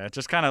 Yeah, it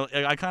just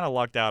I kind of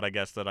lucked out, I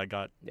guess, that I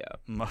got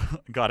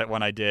it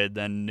when I did.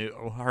 Then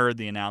heard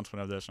the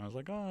announcement of this, and I was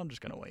like, oh, I'm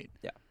just gonna wait.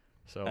 Yeah.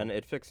 So and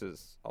it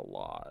fixes a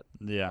lot.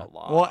 Yeah. A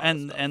lot. Well,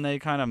 and they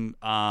kind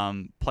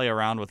of play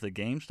around with the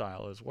game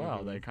style as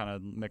well. They kind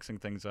of mixing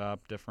things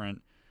up,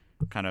 different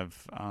kind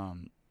of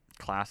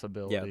class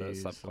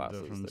abilities, those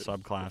subclasses, different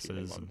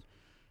subclasses, and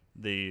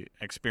the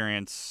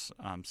experience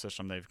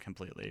system they've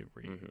completely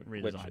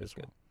redesigned Which is as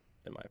well,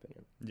 good, in my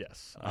opinion.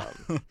 Yes.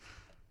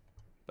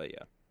 But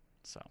yeah.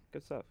 So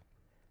good stuff.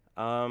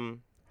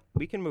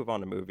 We can move on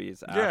to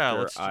movies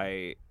after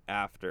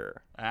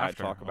I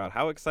talk about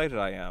how excited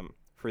I am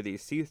for the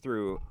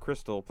see-through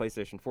crystal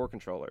PlayStation 4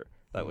 controller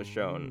that was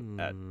shown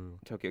at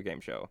Tokyo Game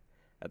Show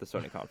at the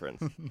Sony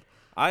conference.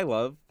 I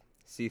love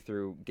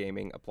see-through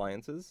gaming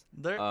appliances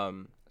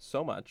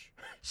so much.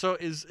 So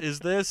is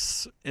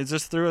this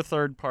through a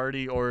third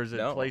party, or is it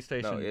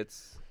PlayStation? No,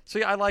 it's.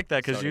 See, I like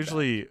that because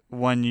usually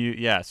when you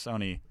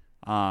Sony.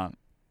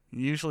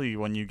 Usually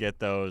when you get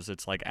those,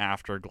 it's like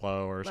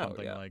Afterglow or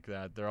something like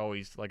that. They're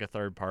always like a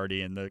third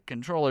party, and the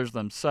controllers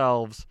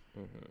themselves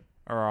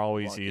are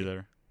always wonky.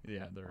 They're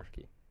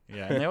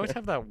and they always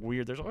have that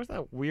weird. There's always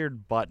that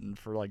weird button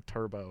for like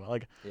turbo.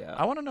 Like,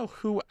 I want to know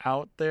who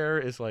out there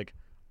is like,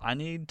 I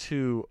need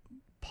to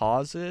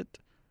pause it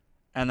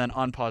and then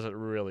unpause it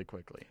really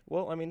quickly.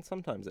 Well, I mean,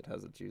 sometimes it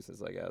has its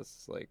uses, I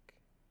guess. Like,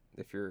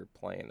 if you're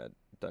playing a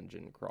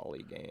dungeon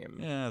crawly game.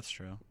 Yeah, that's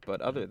true.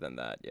 But other than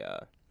that,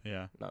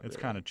 it's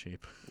kind of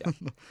cheap.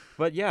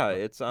 But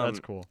it's that's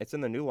cool. It's in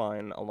the new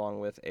line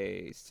along with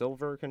a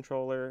silver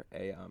controller,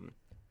 a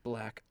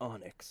black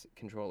onyx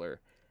controller,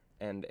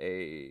 and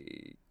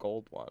a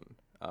gold one.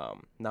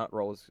 Not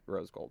rose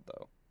gold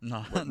though.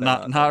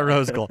 Not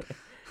rose gold.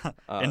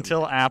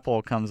 Until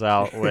Apple comes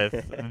out with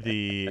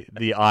the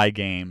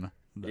iGame,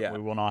 we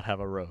will not have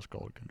a rose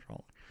gold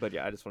controller. But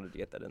I just wanted to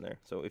get that in there.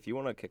 So if you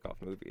want to kick off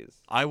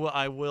movies, I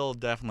will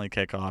definitely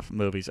kick off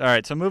movies. All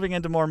right, so moving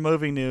into more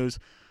movie news.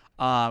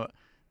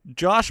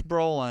 Josh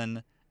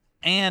Brolin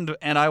and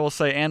I will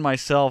say, and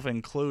myself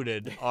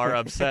included, are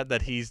upset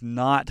that he's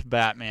not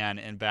Batman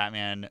in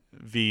Batman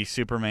v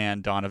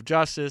Superman: Dawn of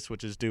Justice,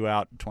 which is due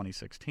out in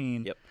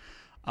 2016. Yep.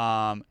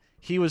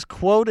 He was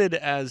quoted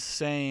as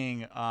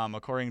saying,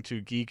 according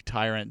to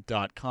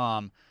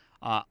GeekTyrant.com,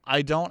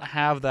 I don't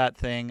have that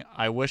thing.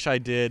 I wish I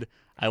did.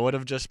 I would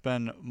have just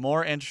been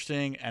more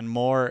interesting and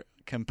more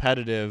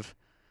competitive.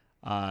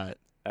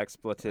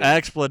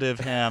 Expletive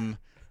him.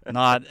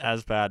 Not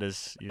as bad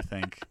as you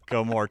think.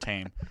 Go more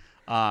tame.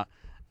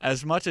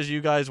 As much as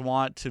you guys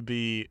want to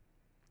be,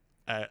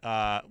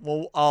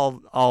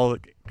 I'll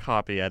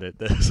copy edit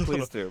this.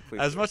 Please do.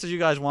 As much as you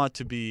guys want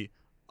to be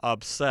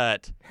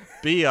upset.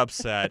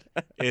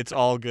 It's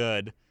all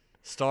good.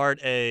 Start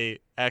a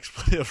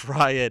expletive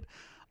riot.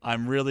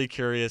 I'm really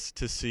curious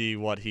to see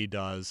what he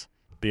does.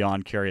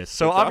 Beyond curious.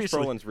 So Josh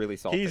obviously, Brolin's really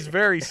salty. He's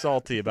very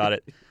salty about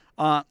it.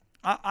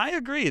 I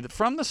agree that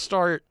from the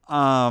start.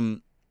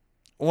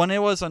 When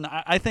it was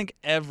I think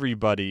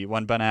everybody,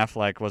 when Ben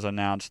Affleck was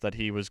announced that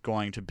he was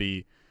going to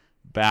be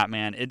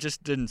Batman, it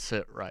just didn't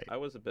sit right. I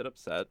was a bit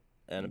upset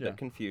and a bit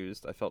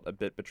confused. I felt a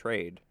bit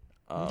betrayed.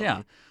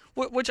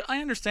 Which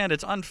I understand.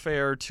 It's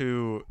unfair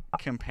to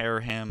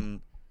compare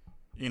him,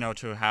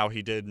 to how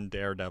he did in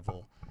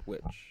Daredevil.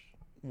 Which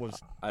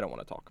was I don't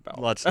want to talk about.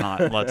 Let's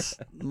not.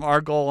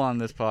 Our goal on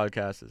this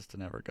podcast is to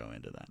never go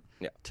into that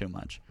too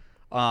much.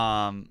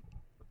 But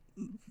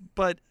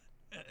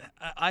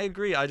I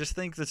agree. I just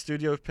think the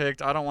studio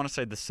picked, I don't want to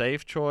say the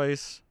safe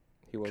choice.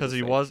 Because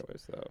he was.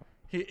 Choice, though.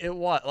 It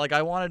was. Like,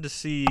 I wanted to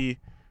see.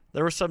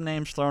 There were some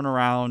names thrown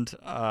around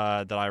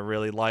that I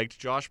really liked.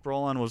 Josh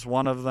Brolin was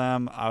one of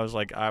them. I was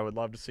like, I would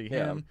love to see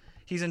him.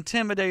 He's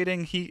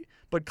intimidating,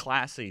 but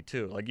classy,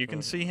 too. Like, you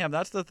can see him.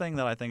 That's the thing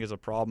that I think is a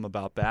problem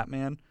about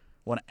Batman.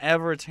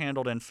 Whenever it's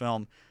handled in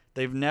film,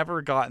 they've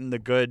never gotten the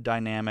good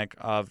dynamic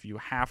of you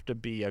have to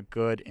be a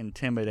good,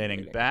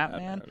 intimidating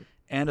Batman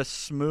and a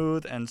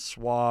smooth and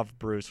suave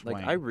Bruce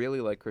Wayne. I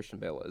really like Christian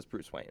Bale as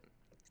Bruce Wayne.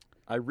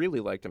 I really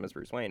liked him as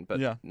Bruce Wayne, but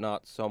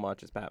not so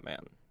much as Batman.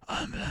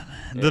 I'm Batman.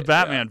 The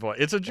Batman voice.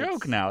 It's a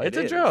joke now. It's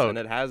a joke. And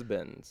it has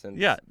been since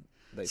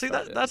they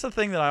started. That's the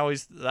thing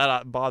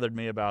that bothered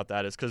me about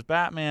that is because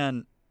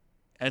Batman,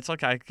 it's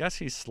like I guess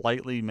he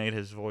slightly made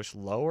his voice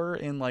lower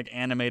in like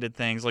animated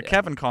things. Like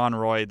Kevin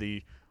Conroy,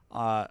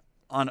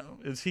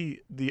 is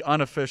he the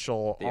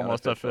unofficial,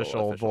 almost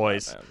official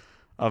voice Batman.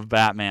 Of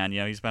Batman?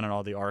 You know, he's been in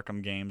all the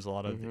Arkham games.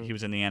 He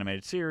was in the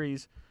animated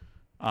series.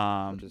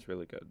 Which is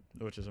really good.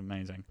 Which is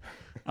amazing.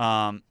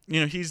 You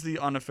know, he's the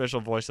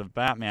unofficial voice of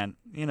Batman.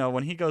 You know,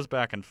 when he goes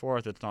back and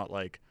forth, it's not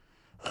like,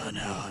 oh,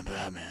 no, I'm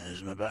Batman. This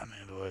is my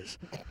Batman voice.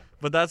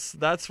 But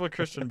that's what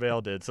Christian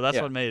Bale did. So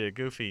that's what made it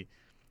goofy.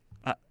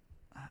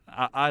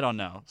 I don't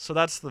know. So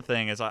that's the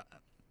thing is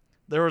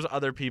there was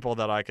other people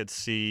that I could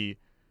see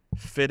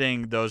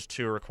fitting those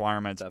two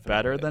requirements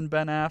better than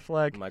Ben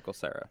Affleck. Michael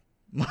Cera.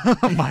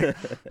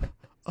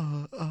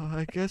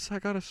 I guess I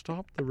gotta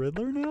stop the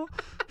Riddler now.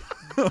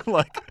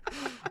 Like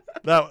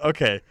that.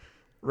 Okay,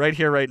 right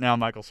here, right now,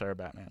 Michael Cera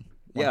Batman.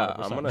 100%. Yeah,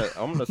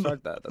 I'm gonna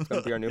start that. That's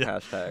gonna be our new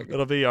hashtag.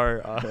 It'll be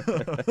our.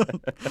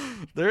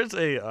 There's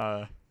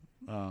a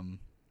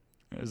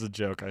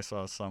joke I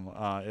saw some.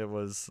 It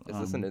was. Is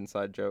this an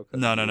inside joke?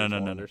 No.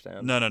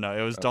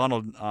 It was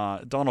Donald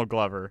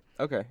Glover.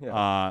 Okay.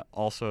 Yeah.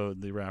 Also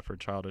the rapper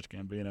Childish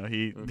Gambino.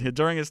 He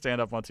during his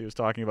stand-up once he was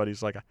talking about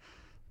he's like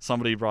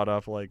somebody brought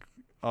up like.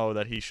 Oh,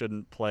 that he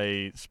shouldn't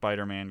play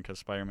Spider-Man because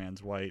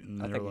Spider-Man's white.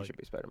 And I think he should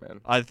be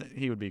Spider-Man.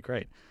 He would be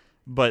great.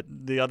 But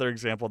the other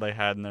example they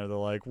had in there, they're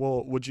like,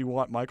 well, would you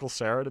want Michael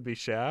Cera to be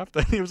Shaft?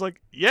 And he was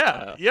like,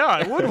 yeah,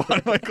 I would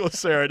want Michael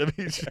Cera to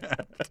be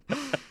Shaft.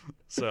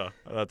 So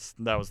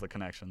that was the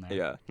connection there.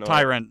 Yeah. No,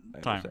 Tyrant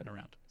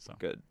around. So.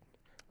 Good.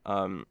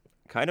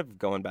 Kind of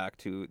going back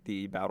to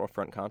the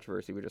Battlefront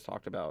controversy we just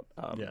talked about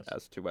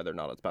as to whether or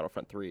not it's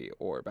Battlefront 3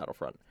 or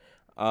Battlefront.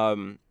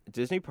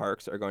 Disney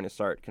parks are going to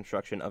start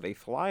construction of a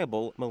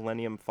flyable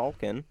Millennium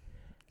Falcon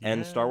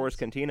and Star Wars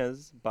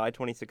cantinas by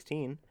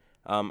 2016.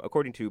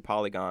 According to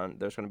Polygon,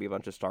 there's going to be a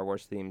bunch of Star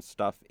Wars themed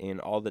stuff in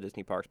all the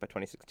Disney parks by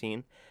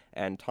 2016.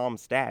 And Tom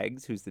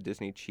Staggs, who's the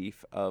Disney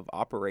chief of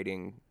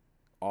operating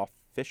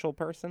official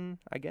person,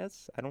 I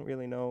guess. I don't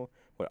really know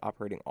what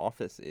operating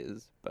office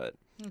is, but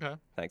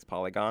thanks,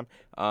 Polygon.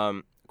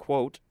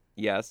 Quote,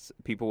 yes,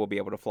 people will be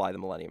able to fly the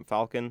Millennium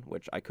Falcon,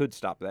 which I could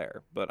stop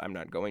there, but I'm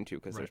not going to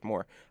because there's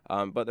more.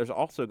 But there's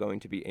also going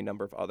to be a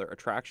number of other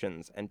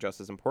attractions, and just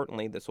as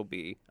importantly, this will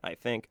be, I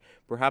think,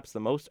 perhaps the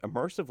most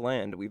immersive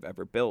land we've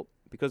ever built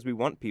because we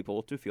want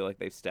people to feel like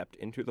they've stepped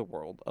into the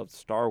world of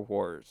Star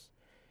Wars,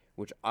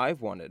 which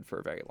I've wanted for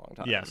a very long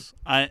time. Yes.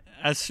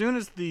 As soon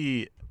as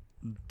the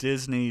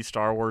Disney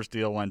Star Wars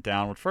deal went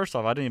down, which first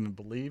off, I didn't even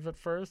believe at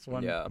first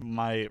when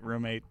my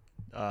roommate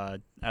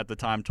at the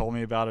time told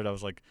me about it. I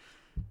was like,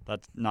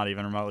 that's not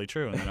even remotely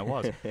true, and then it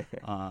was.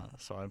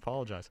 So I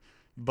apologize.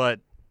 But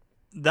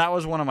that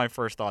was one of my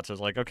first thoughts. I was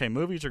like, okay,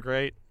 movies are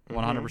great,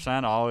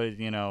 100%. Always,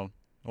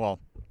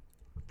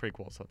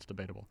 prequels, so it's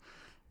debatable.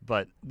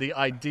 But the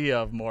idea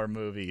of more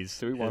movies.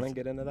 Do we want to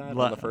get into that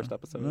on the first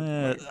episode?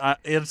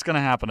 It's going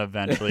to happen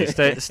eventually.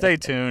 Stay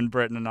tuned.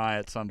 Britton and I,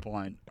 at some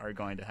point, are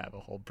going to have a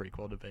whole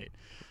prequel debate.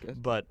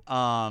 Good. But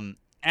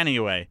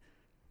anyway,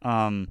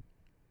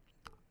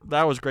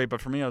 that was great.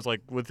 But for me, I was like,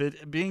 with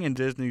it being in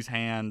Disney's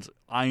hands,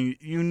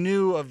 you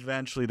knew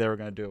eventually they were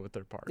going to do it with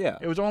their park. Yeah.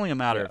 It was only a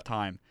matter of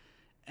time.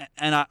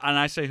 And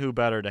I say, who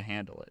better to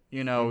handle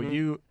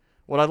it?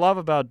 What I love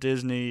about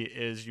Disney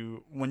is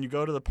when you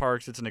go to the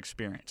parks, it's an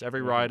experience.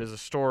 Every ride is a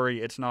story.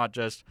 It's not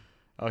just,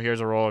 oh, here's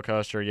a roller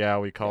coaster. Yeah,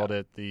 we called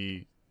it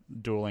the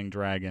Dueling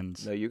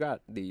Dragons. No, you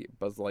got the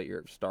Buzz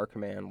Lightyear Star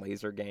Command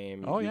laser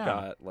game. Oh, you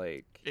got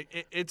like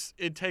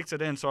it takes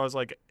it in. So I was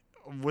like,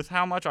 with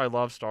how much I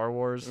love Star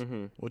Wars,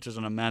 which is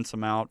an immense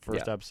amount.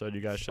 First episode,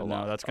 you guys should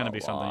know. That's going to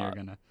be something you're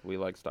gonna. We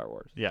like Star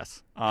Wars.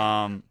 Yes.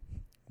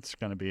 It's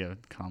going to be a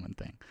common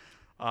thing.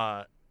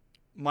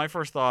 My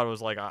first thought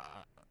was like,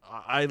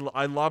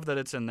 I love that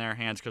it's in their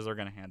hands because they're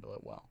going to handle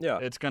it well. Yeah.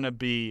 It's going to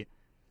be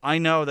 – I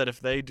know that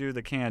if they do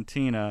the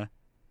cantina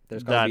 –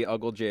 there's going to be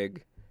Uggle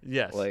Jig.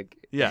 Yes.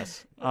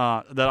 Yes.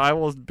 That I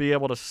will be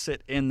able to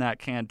sit in that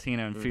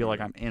cantina and feel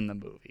like I'm in the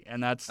movie.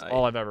 And that's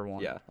all I've ever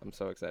wanted. Yeah, I'm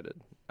so excited.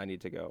 I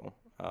need to go.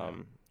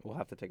 We'll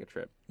have to take a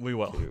trip. We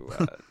will.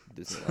 To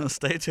Disneyland.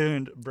 Stay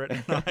tuned. Britt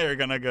and I are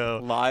going to go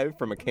 – live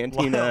from a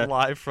cantina.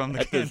 Live from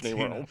the cantina. Disney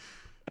World.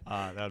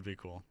 That would be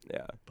cool.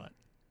 Yeah. But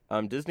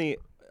Disney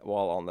 –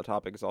 while on the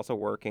topic, is also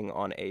working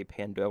on a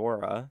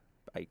Pandora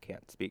I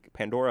can't speak.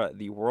 Pandora,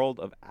 the world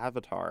of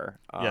Avatar.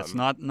 Yes,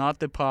 not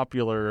the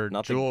popular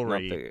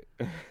jewelry.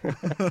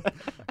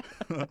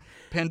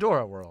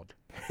 Pandora world.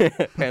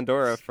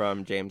 Pandora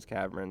from James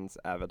Cameron's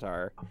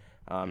Avatar.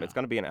 It's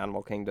going to be an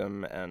animal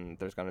kingdom, and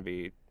there's going to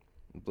be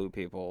blue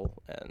people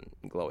and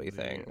glowy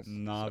things.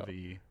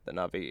 Na'vi. So, the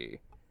Na'vi.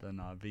 The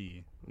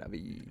Na'vi.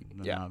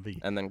 Na'vi.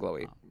 And then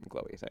glowy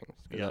things.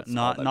 Yeah,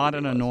 not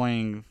an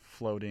annoying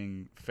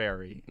floating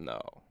fairy. No.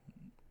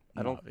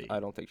 I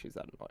don't think she's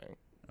that annoying.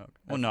 Okay.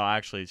 Well, no,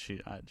 actually,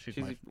 she's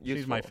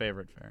my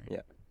favorite fairy.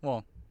 Yeah.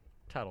 Well,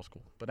 Tattle's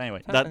cool, but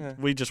anyway,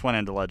 we just went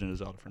into Legend of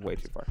Zelda for now. Way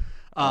too far.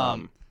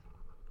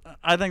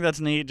 I think that's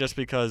neat, just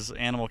because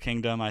Animal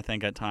Kingdom, I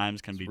think at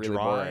times can be really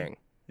dry. Boring.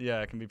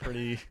 Yeah, it can be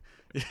pretty,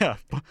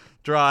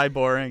 dry,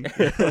 boring.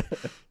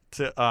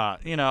 So I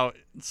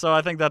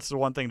think that's the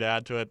one thing to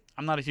add to it.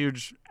 I'm not a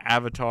huge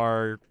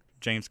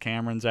James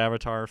Cameron's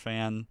Avatar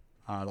fan.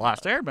 The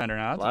Last Airbender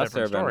now, that's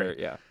a different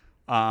story. Yeah.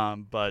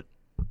 But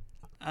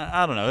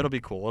I don't know. It'll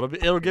be cool.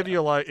 It'll give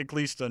you at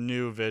least a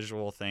new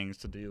visual things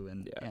to do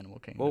in Animal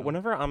Kingdom. Well,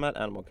 whenever I'm at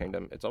Animal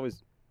Kingdom, it's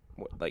always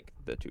like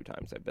the 2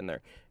 times I've been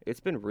there. It's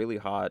been really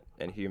hot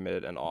and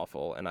humid and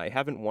awful, and I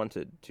haven't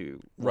wanted to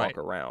walk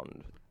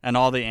around. And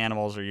all the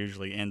animals are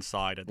usually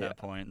inside at that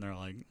point, and they're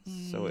like,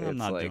 so I'm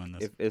not doing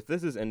this. If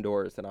this is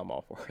indoors, then I'm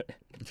all for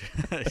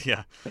it.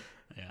 Yeah.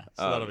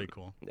 So that'll be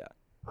cool. Yeah.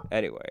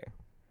 Anyway,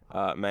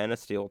 Man of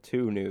Steel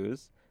 2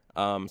 news.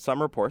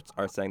 Some reports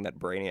are saying that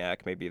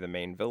Brainiac may be the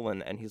main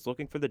villain, and he's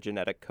looking for the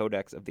genetic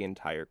codex of the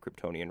entire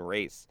Kryptonian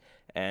race.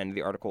 And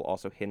the article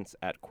also hints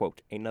at,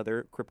 quote,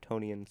 another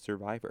Kryptonian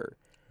survivor.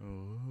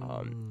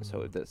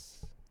 So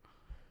this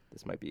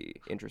might be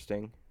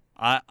interesting.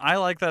 I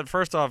like that.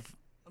 First off,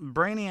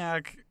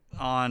 Brainiac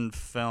on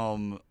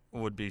film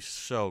would be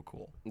so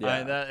cool.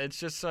 Yeah. It's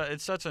just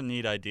it's such a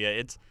neat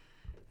idea.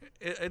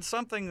 It's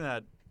something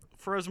that,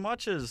 for as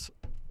much as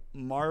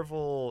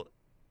Marvel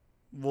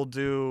will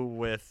do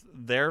with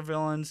their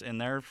villains in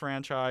their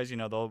franchise,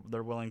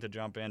 they're willing to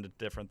jump into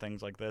different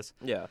things like this.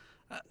 Yeah.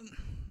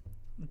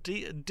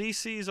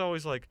 DC's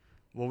always like,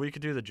 well, we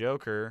could do the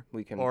Joker,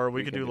 we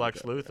could do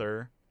Lex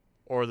Luthor,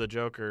 or the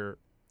Joker,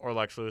 or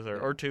Lex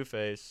Luthor, or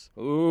Two-Face.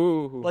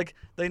 Ooh. Like,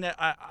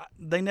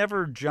 they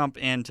never jump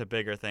into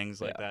bigger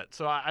things like that.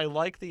 So I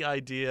like the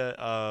idea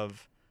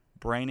of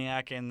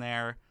Brainiac in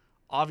there.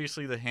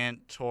 Obviously, the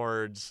hint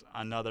towards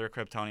another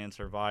Kryptonian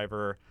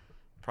survivor,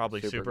 probably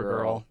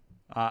Supergirl.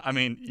 I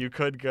mean, you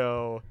could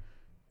go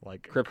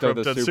like Krypto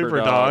the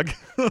Superdog.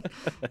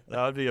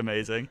 That would be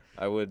amazing.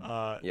 I would.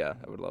 I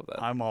would love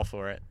that. I'm all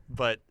for it.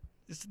 But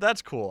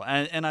that's cool,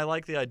 and I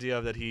like the idea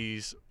of that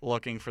he's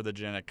looking for the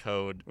genetic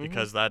code,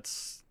 because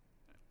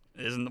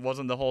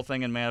wasn't the whole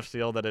thing in Man of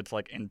Steel that it's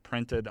like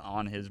imprinted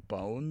on his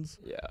bones?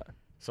 Yeah.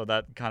 So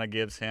that kind of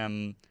gives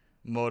him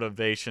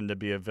motivation to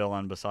be a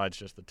villain besides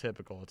just the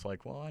typical. It's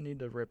like, well, I need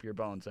to rip your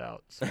bones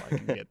out so I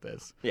can get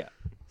this. Yeah.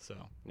 So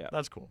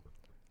that's cool.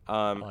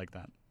 I like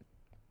that.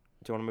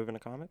 Do you want to move into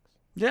comics?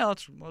 Yeah,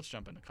 let's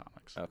jump into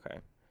comics. Okay.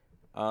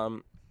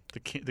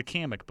 The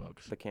comic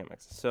books. The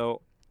comics.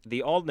 So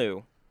the all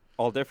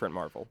different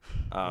Marvel.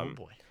 Oh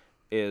boy.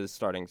 Is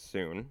starting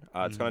soon.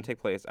 It's going to take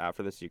place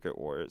after the Secret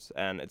Wars,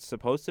 and it's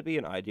supposed to be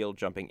an ideal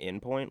jumping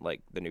in point,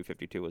 like the New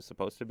 52 was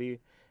supposed to be,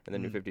 and the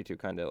New 52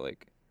 kind of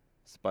like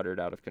sputtered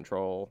out of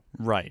control.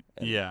 Right.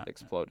 And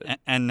exploded.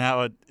 And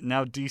now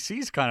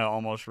DC's kind of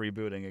almost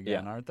rebooting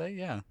again, aren't they?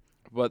 Yeah.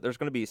 But there's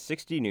going to be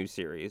 60 new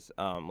series,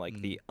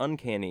 like the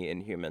Uncanny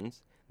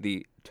Inhumans,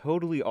 the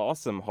Totally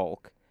Awesome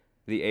Hulk,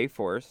 the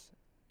A-Force,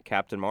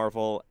 Captain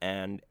Marvel,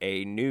 and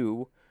a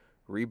new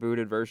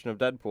rebooted version of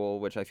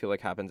Deadpool, which I feel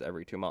like happens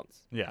every 2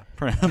 months. Yeah,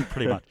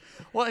 pretty much.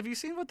 Well, have you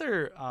seen what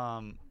they're...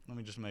 let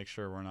me just make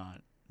sure we're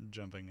not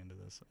jumping into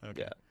this.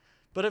 Okay. Yeah.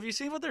 But have you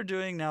seen what they're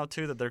doing now,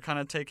 too, that they're kind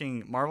of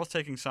taking... Marvel's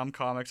taking some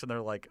comics and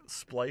they're, like,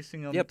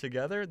 splicing them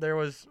together?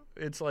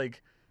 It's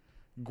like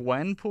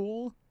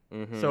Gwenpool.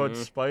 So it's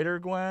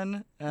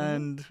Spider-Gwen,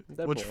 and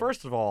which,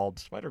 first of all,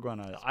 Spider-Gwen,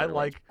 I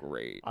like.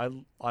 Great.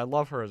 I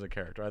love her as a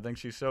character. I think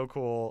she's so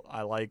cool.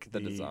 I like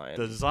the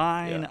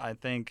design. I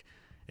think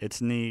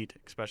it's neat,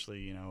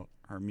 especially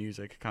her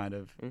music kind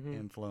of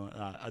influence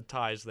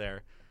ties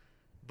there.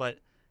 But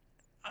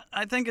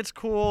I think it's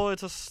cool.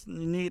 It's a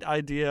neat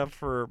idea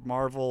for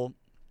Marvel.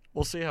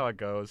 We'll see how it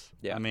goes.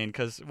 Yeah. I mean,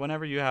 because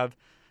whenever you have.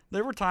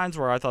 There were times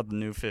where I thought the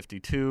New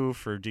 52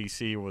 for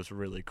DC was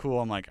really cool.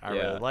 I'm like, I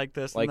really like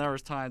this. And there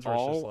was times where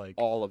it's just like...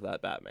 all of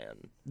that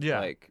Batman.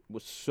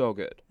 Was so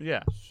good.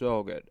 Yeah.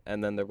 So good.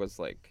 And then there was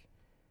like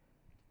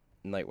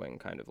Nightwing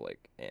kind of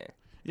like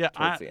Yeah,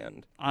 towards the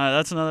end.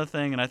 That's another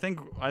thing, and I think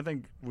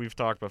we've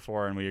talked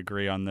before and we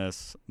agree on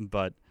this,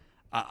 but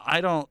I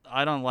don't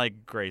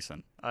like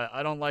Grayson.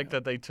 I don't like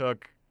that they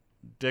took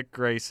Dick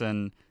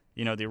Grayson,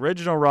 the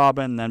original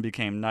Robin, then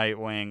became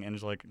Nightwing,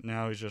 and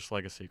now he's just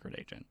like a secret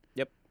agent.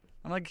 Yep.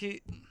 I'm like,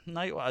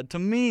 to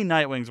me,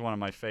 Nightwing's one of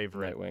my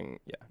favorite. Nightwing,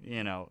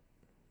 yeah.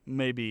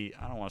 Maybe,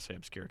 I don't want to say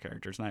obscure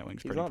characters.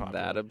 Nightwing's pretty popular. He's not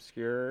that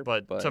obscure.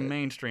 But to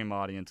mainstream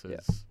audiences.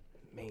 Yeah.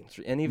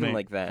 Mainstream. And even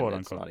like that,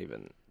 it's not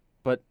even.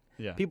 But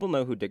people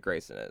know who Dick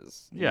Grayson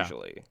is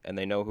usually, and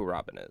they know who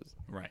Robin is.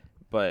 Right.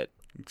 But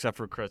except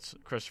for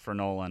Christopher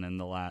Nolan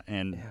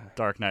in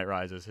Dark Knight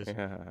Rises.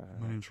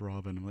 My name's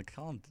Robin. I'm like,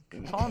 call him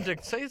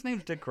Dick. Say his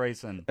name's Dick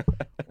Grayson,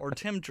 or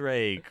Tim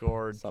Drake,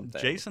 or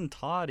something. Jason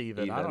Todd.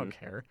 Even I don't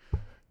care.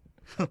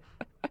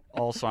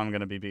 Also, I'm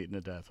gonna be beaten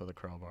to death with a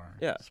crowbar.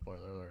 Yeah.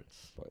 Spoiler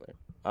alerts.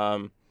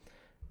 Spoiler.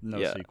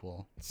 No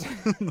sequel.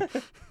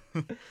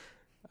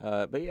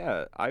 But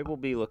yeah, I will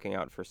be looking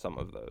out for some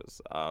of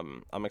those.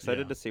 I'm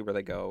excited to see where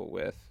they go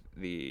with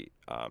the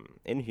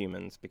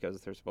Inhumans,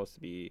 because they're supposed to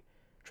be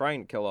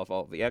trying to kill off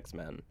all of the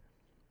X-Men.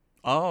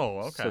 Oh,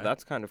 okay. So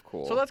that's kind of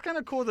cool. So that's kind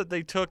of cool that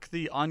they took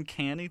the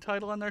Uncanny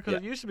title in there, because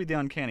it used to be the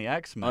Uncanny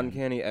X-Men.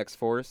 Uncanny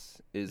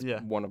X-Force is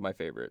one of my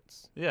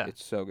favorites. Yeah.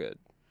 It's so good.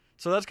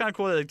 So that's kind of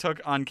cool that they took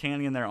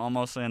Uncanny in there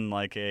almost in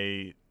like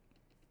a,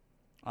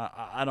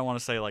 I don't want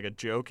to say like a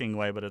joking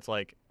way, but it's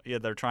like,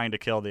 they're trying to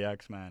kill the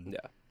X-Men. Yeah.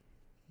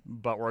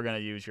 But we're going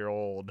to use your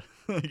old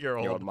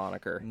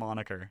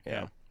moniker.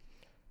 Yeah.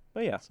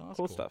 But yeah, so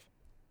cool stuff.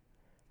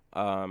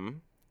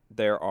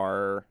 There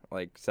are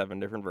like 7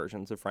 different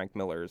versions of Frank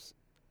Miller's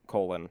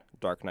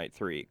Dark Knight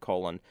 3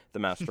 The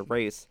Master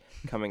Race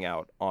coming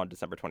out on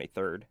December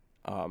 23rd,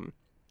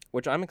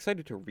 which I'm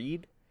excited to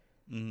read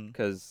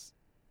because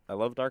I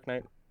love Dark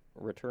Knight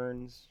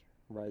Returns,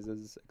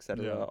 Rises,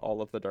 etc.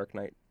 All of the Dark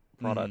Knight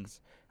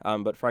products,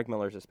 but Frank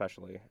Miller's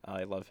especially.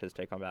 I love his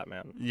take on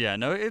Batman. Yeah,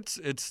 no, it's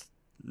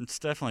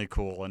definitely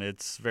cool, and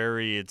it's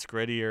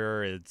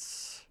grittier.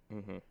 It's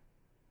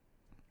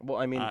well,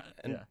 I mean,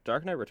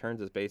 Dark Knight Returns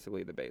is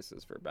basically the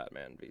basis for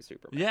Batman v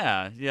Superman.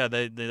 Yeah.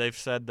 They've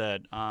said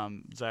that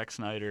Zack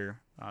Snyder,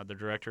 the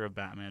director of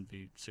Batman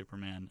v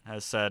Superman,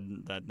 has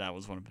said that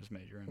was one of his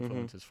major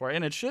influences for it,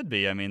 and it should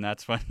be. I mean,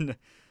 that's when.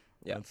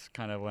 That's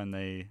kind of when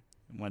they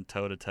went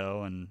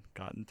toe-to-toe and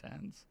got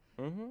intense.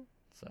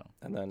 So.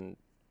 And then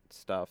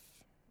stuff,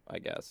 I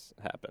guess,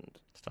 happened.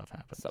 Stuff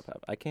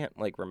happened. I can't,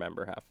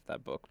 remember half of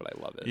that book, but I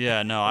love it.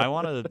 Yeah, no, I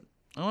want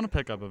to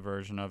pick up a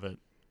version of it,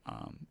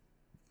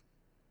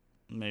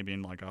 maybe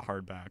in, like, a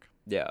hardback.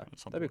 Yeah,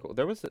 that'd be cool.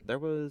 There was at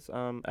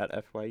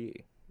FYE,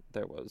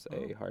 there was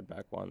a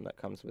hardback one that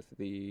comes with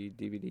the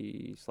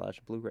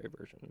DVD/Blu-ray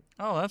version.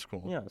 Oh, that's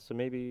cool. Yeah, so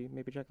maybe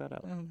check that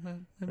out.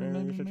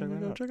 Maybe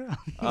check it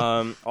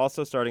out.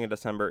 Also starting in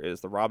December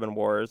is the Robin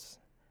Wars,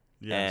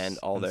 and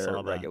all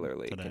their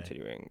regularly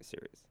continuing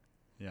series.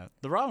 Yeah,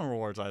 the Robin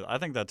Wars. I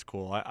think that's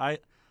cool. I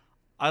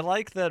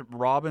like that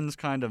Robin's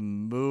kind of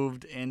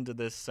moved into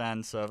this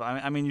sense of.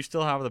 I mean, you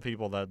still have the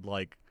people that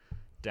like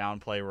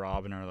downplay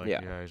Robin or like,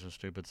 he's a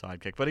stupid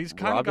sidekick, but he's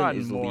kind of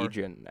gotten more. Robin is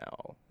Legion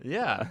now.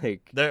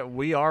 Yeah,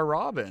 we are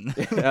Robin.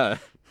 Yeah,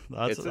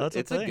 that's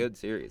it's a good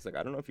series. Like,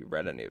 I don't know if you've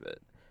read any of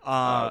it.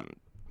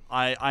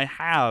 I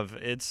have.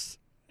 It's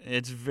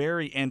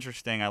very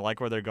interesting. I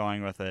like where they're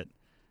going with it.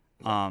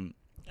 And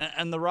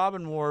the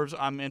Robin Wars,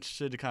 I'm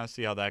interested to kind of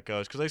see how that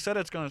goes, because they said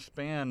it's going to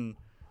span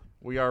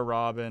We Are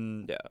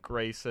Robin,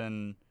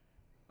 Grayson,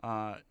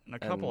 and a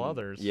couple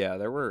others. Yeah,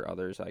 there were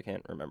others. I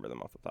can't remember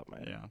them off the top of my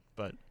head. Yeah,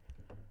 but.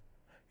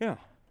 Yeah.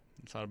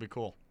 So that'll be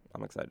cool.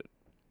 I'm excited.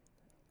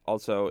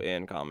 Also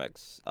in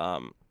comics,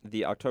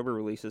 the October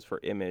releases for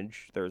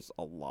Image, there's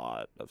a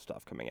lot of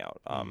stuff coming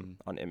out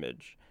on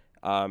Image.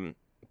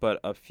 But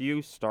a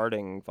few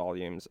starting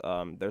volumes,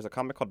 there's a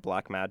comic called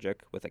Black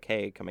Magic with a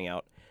K coming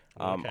out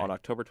on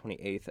October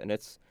 28th. And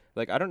it's,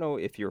 like, I don't know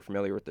if you're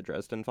familiar with the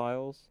Dresden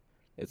Files.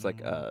 It's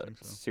like a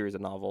series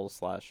of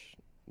novels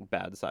 /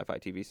 bad sci-fi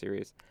TV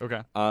series.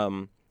 Okay.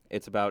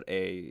 It's about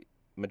a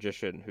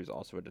magician who's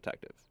also a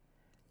detective.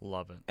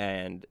 Love it.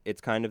 And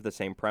it's kind of the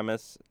same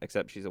premise,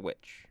 except she's a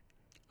witch.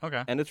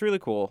 Okay. And it's really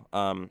cool,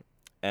 and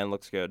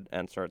looks good,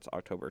 and starts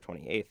October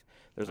 28th.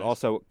 There's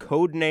also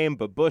Codename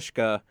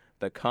Babushka,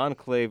 The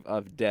Conclave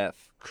of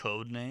Death.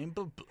 Codename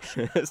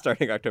Babushka.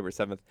 Starting October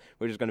 7th,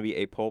 which is going to be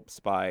a pulp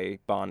spy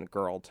Bond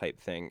girl type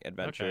thing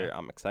adventure. Okay.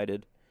 I'm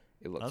excited.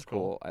 It looks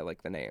cool. I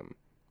like the name.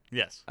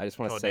 Yes. I just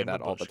want to say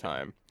that Babushka all the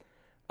time.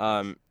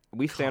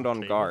 We Stand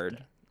on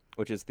Guard,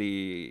 which is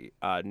the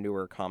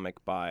newer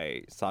comic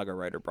by saga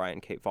writer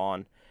Brian K.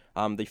 Vaughan.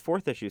 The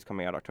 4th issue is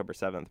coming out October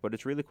 7th, but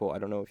it's really cool. I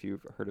don't know if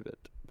you've heard of it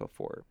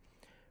before.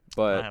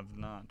 But I have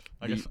not.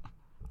 I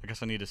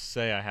guess I need to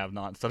say I have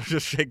not instead of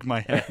just shake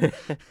my head.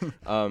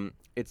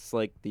 It's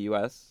like the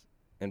U.S.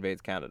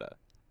 invades Canada.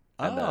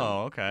 And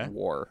okay.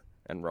 War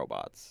and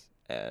robots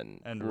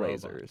and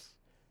lasers. Robots.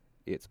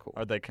 It's cool.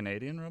 Are they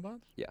Canadian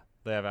robots? Yeah.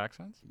 They have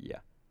accents? Yeah.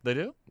 They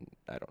do?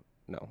 I don't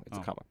know. It's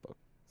a comic book,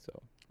 so.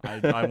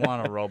 I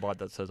want a robot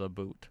that says a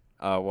boot.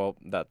 Well,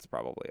 that's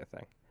probably a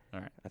thing. All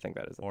right. I think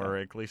that is a or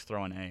thing. At least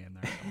throw an A in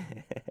there.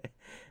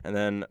 And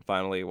then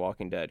finally,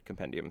 Walking Dead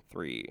Compendium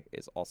 3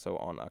 is also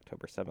on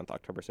October 7th.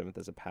 October 7th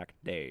is a packed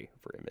day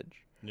for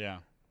Image. Yeah.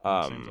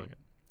 Seems like it.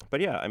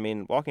 But yeah, I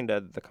mean, Walking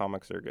Dead, the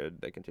comics are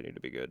good. They continue to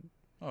be good.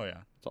 Oh, yeah.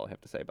 That's all I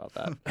have to say about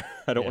that.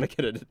 I don't want to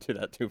get into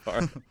that too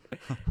far.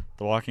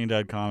 The Walking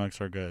Dead comics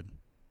are good.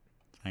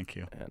 Thank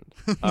you.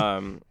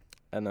 And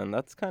then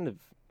that's kind of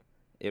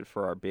it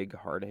for our big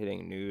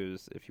hard-hitting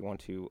news. If you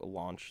want to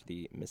launch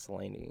the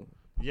miscellany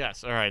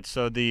Yes. All right.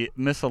 So the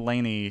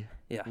miscellany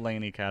Yeah.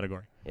 Laney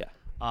category. Yeah.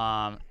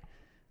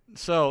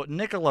 So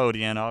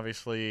Nickelodeon,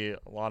 obviously, a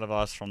lot of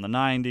us from the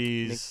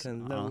 90s.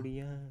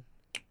 Nickelodeon.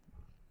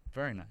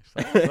 Very nice.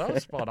 That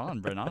was spot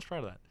on, Brendan. I was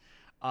proud of that.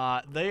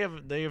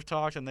 They have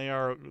talked, and they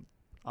are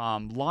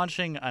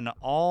launching an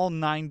all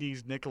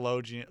 90s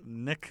Nickelodeon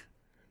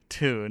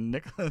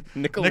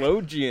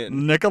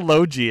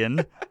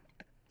Nickelodeon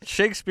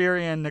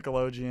Shakespearean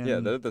Nickelodeon. Yeah,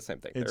 they're the same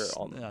thing. It's, they're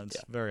all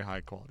it's very high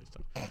quality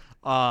stuff.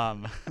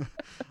 An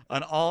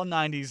all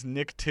 90s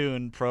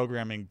Nicktoon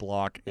programming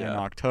block in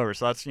October.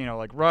 So that's,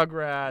 like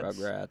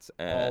Rugrats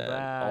and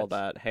all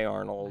that. Hey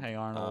Arnold. Hey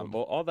Arnold.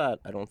 Well, all that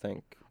I don't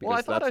think. Well,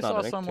 I thought I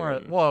saw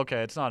somewhere. Well,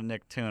 okay, it's not a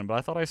Nicktoon, but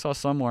I thought I saw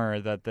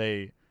somewhere that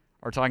they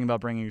are talking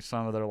about bringing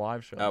some of their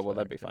live shows. Oh, well,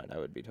 that'd be fine. I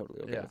would be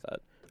totally okay with that.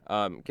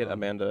 Get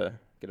Amanda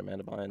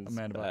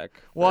Bynes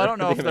back. Well, I don't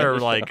know if they're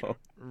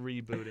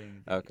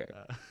rebooting. Okay.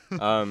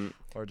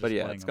 Or just but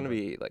yeah, it's gonna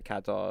be like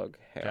Cat Dog,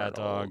 Hey Cat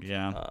Arnold, Dog,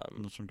 yeah.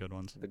 Those are some good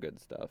ones. The good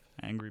stuff.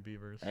 Angry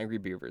Beavers. Angry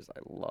Beavers, I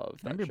love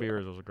that Angry show.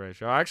 Beavers was a great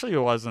show. Actually, it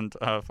wasn't.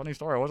 Funny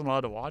story. I wasn't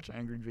allowed to watch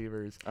Angry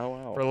Beavers. Oh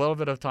wow. For a little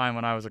bit of time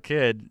when I was a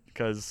kid,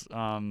 because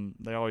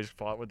they always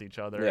fought with each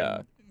other.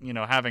 Yeah. And,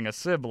 having a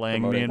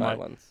sibling, me and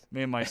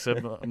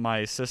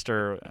my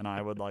sister and I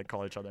would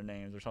call each other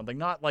names or something.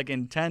 Not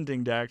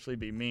intending to actually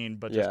be mean,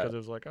 but just because it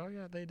was oh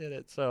yeah, they did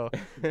it. So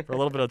for a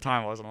little bit of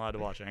time, I wasn't allowed to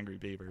watch Angry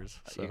Beavers.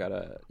 So. You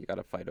gotta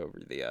fight over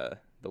the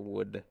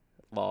wood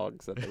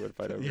logs that they would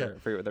fight over. Yeah. I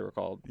forget what they were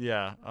called.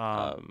 Yeah.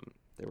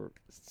 They were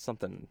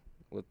something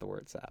with the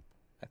word sap,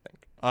 I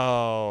think.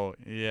 Oh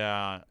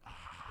yeah.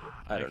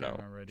 I don't know.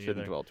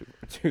 Shouldn't dwell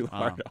too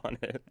hard on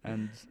it.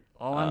 And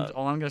all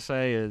I'm gonna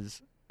say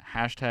is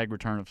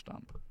 #Return of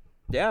Stump.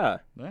 Yeah.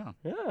 Yeah.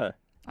 Yeah.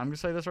 I'm gonna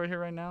say this right here,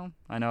 right now.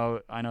 I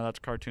know that's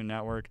Cartoon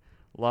Network.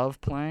 Love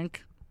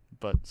Plank,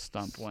 but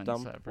Stump wins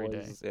every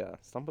day. Yeah,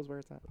 Stump was where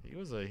it's at. He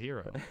was a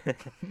hero.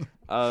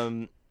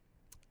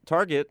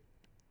 Target,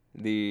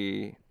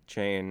 the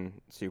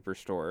chain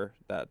superstore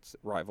that's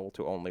rival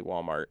to only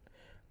Walmart,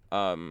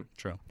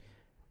 True,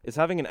 is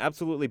having an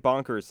absolutely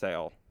bonkers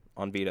sale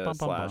on Vita /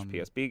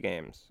 PSP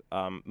games.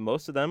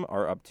 Most of them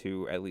are up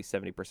to at least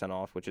 70%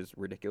 off, which is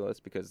ridiculous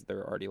because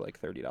they're already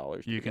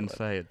 $30. You can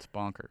say it's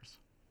bonkers.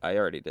 I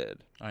already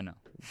did. I know.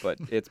 But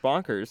it's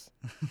bonkers.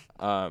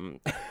 And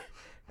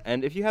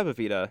if you have a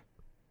Vita,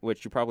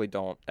 which you probably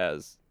don't,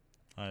 as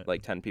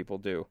 10 people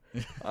do.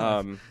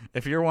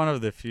 If you're one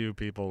of the few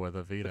people with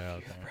a Vita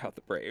out there. Proud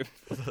the brave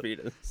with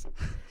Vitas.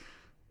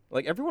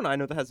 Everyone I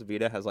know that has a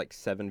Vita has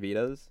 7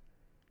 Vitas.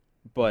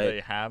 But they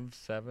have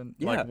 7?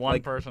 Yeah,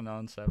 one person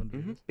owns 7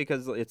 Vitas? Mm-hmm,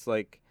 because it's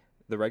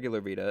the regular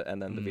Vita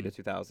and then the Vita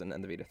 2000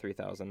 and the Vita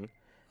 3000.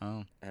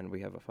 Oh. And we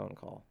have a phone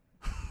call.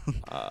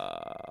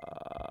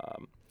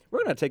 We're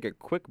going to take a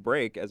quick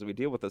break as we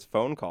deal with this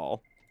phone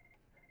call.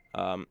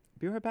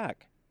 Be right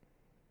back.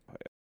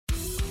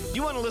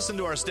 You want to listen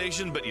to our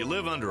station, but you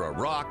live under a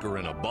rock or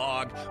in a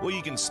bog? Well,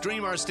 you can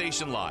stream our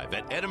station live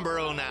at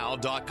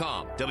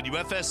EdinburghNow.com.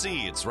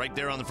 WFSC, it's right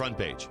there on the front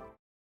page.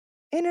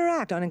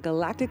 Interact on a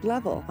galactic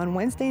level on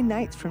Wednesday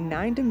nights from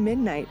 9 to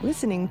midnight,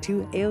 listening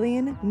to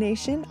Alien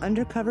Nation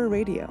Undercover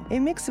Radio. A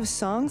mix of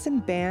songs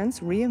and bands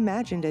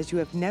reimagined as you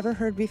have never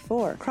heard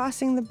before,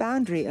 crossing the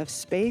boundary of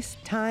space,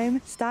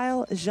 time,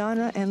 style,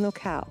 genre, and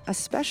locale. A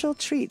special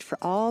treat for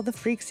all the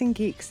freaks and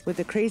geeks with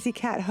the Crazy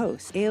Cat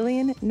host.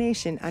 Alien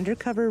Nation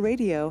Undercover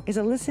Radio is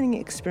a listening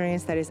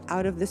experience that is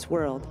out of this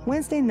world.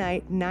 Wednesday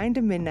night, 9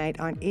 to midnight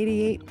on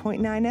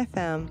 88.9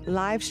 FM,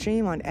 live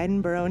stream on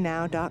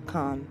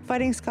EdinburghNow.com.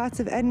 Fighting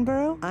Scots of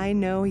Edinburgh, I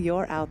know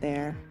you're out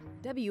there.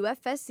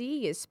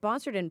 WFSC is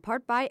sponsored in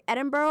part by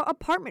Edinburgh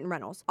Apartment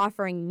Rentals,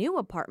 offering new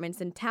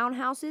apartments and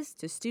townhouses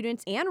to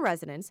students and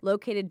residents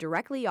located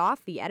directly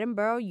off the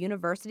Edinburgh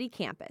University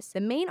campus. The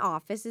main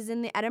office is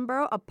in the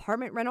Edinburgh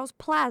Apartment Rentals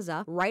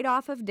Plaza, right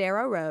off of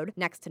Darrow Road,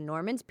 next to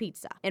Norman's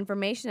Pizza.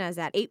 Information is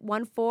at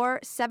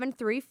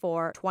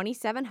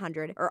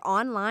 814-734-2700 or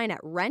online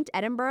at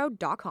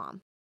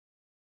rentedinburgh.com.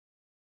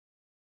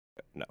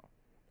 No.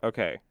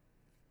 Okay.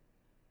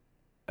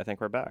 I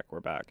think we're back. We're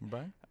back.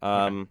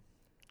 Okay.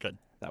 Good.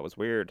 That was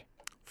weird.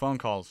 Phone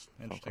calls.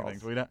 Interesting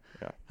things. We don't.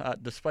 Yeah.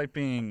 Despite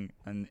being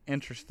an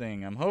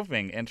interesting, I'm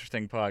hoping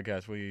interesting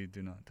podcast, we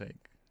do not take.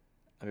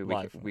 I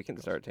mean, we can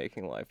start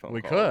taking live phone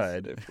we calls.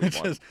 Could. If we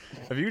want.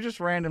 If you just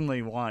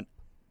randomly want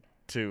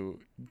to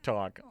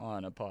talk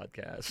on a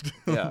podcast.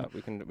 Yeah,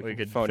 we can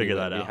could phone figure you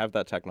that in. out. We have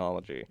that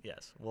technology.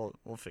 Yes, we'll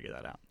figure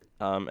that out.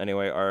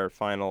 Anyway, our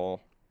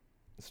final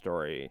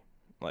story,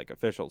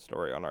 official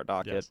story on our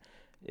docket,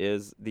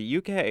 is the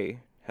UK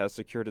has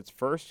secured its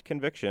first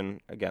conviction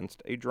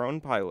against a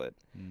drone pilot.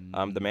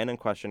 The man in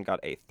question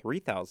got a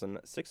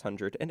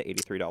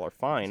 $3,683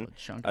 fine,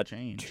 a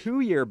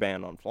 2-year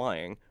ban on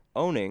flying,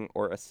 owning,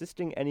 or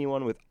assisting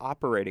anyone with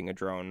operating a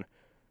drone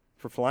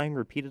for flying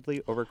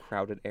repeatedly over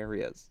crowded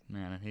areas.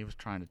 Man, and he was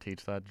trying to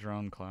teach that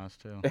drone class,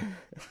 too.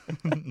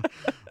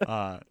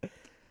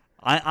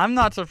 I'm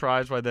not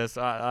surprised by this.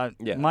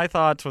 Yeah. My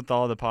thoughts with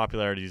all the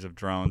popularities of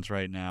drones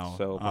right now.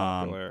 So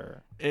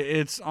popular.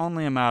 It's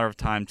only a matter of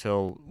time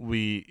till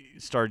we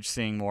start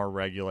seeing more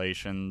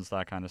regulations,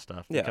 that kind of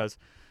stuff. Yeah. Because,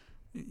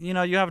 you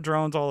have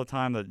drones all the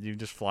time that you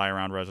just fly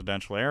around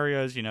residential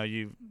areas.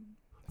 You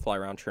fly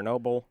around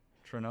Chernobyl.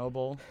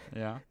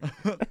 Yeah.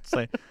 It's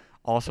like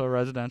also a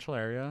residential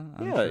area.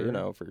 I'm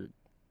sure. For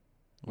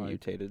Like,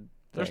 mutated.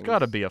 There's things. got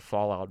to be a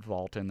Fallout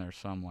vault in there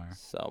somewhere.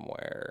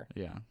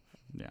 Yeah.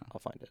 I'll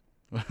find it.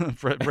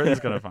 Britain's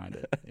gonna find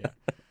it. Yeah.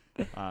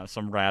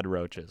 Some rad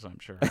roaches, I'm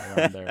sure,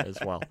 around there as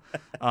well.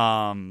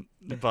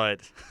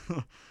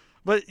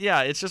 But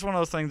yeah, it's just one of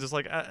those things. It's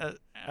like at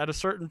a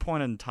certain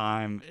point in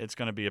time, it's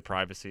going to be a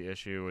privacy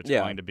issue. It's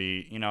going to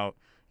be,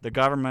 the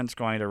government's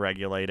going to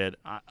regulate it.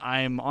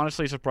 I'm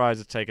honestly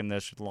surprised it's taken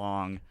this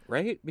long.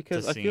 Right?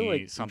 Because to I feel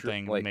like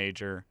something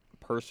major.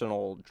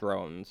 Personal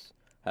drones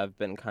have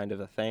been kind of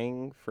a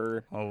thing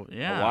for a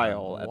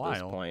while at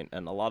this point,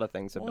 and a lot of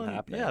things have been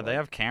happening. Yeah, they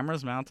have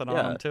cameras mounted on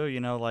them too.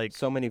 Like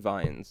so many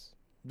vines.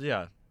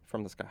 Yeah.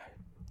 From the sky.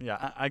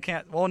 Yeah, I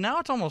can't. Well, now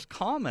it's almost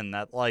common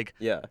that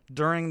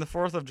during the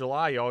 4th of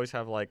July, you always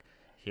have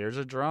here's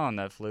a drone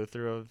that flew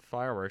through a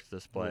fireworks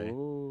display.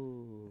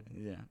 Ooh.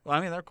 Yeah. Well,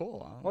 I mean, they're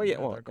cool. Oh yeah,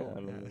 they're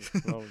cool. Yeah,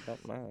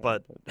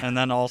 but and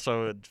then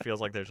also it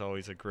feels like there's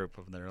always a group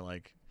of them that are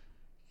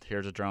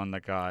here's a drone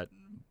that got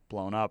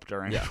blown up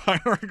during a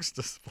fireworks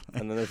display.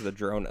 And then there's the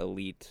drone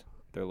elite.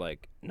 They're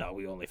like, no,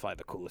 we only fly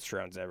the coolest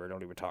drones ever.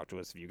 Don't even talk to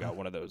us if you got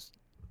one of those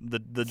the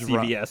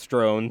CBS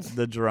drones.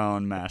 The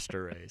drone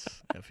master race,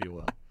 if you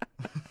will.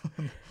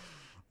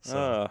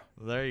 So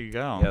there you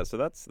go. Yeah, so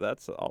that's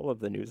all of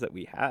the news that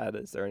we had.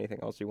 Is there anything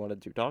else you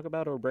wanted to talk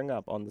about or bring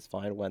up on this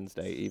fine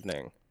Wednesday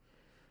evening?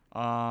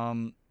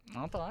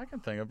 Not that I can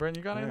think of. Brent,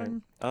 you got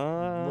anything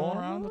rolling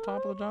around on the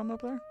top of the dome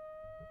up there?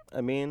 I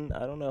mean,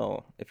 I don't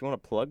know. If you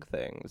want to plug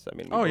things, I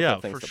mean, we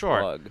have things for to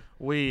sure. Plug.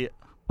 We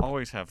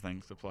always have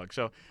things to plug.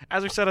 So,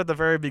 as we said at the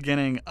very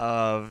beginning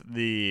of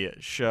the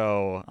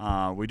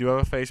show, we do have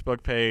a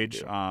Facebook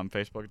page,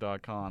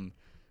 facebook.com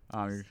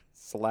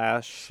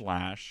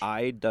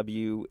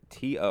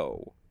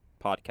 /IWTO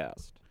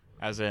podcast.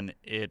 As in,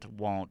 it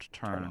won't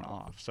turn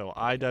off. So,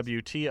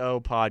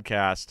 IWTO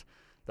podcast.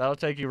 That'll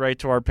take you right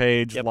to our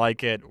page. Yep.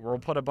 Like it. We'll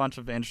put a bunch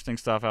of interesting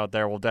stuff out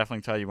there. We'll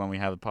definitely tell you when we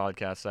have the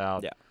podcast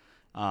out. Yeah.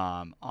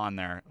 On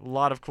there. A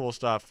lot of cool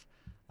stuff.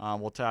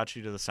 We'll attach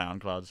you to the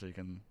SoundCloud so you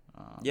can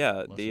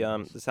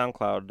the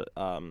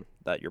SoundCloud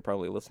that you're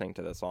probably listening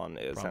to this on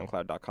is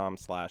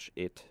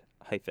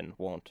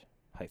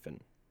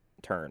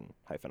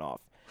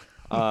soundcloud.com/it-won't-turn-off.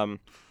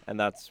 And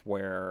that's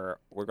where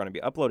we're going to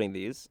be uploading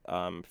these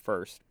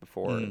first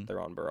before they're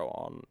on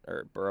Burrow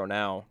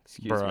Now.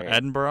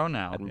 Edinburgh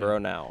Now. Edinburgh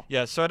Now.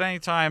 Yeah, so at any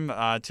time,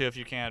 too, if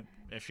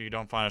you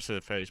don't find us through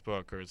the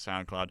Facebook or the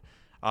SoundCloud,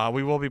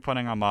 we will be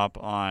putting them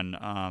up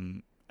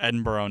on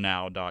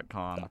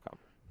edinburghnow.com.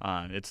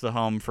 It's the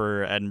home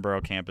for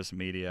Edinburgh Campus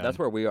Media. That's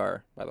where we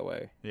are, by the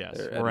way. Yes,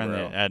 we're in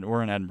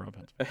Edinburgh.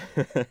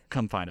 Pennsylvania.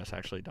 Come find us.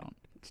 Actually, don't.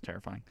 It's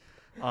terrifying.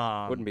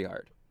 Wouldn't be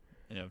hard.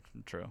 Yeah,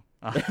 true.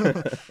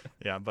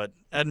 Yeah, but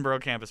Edinburgh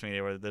Campus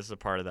Media, this is a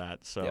part of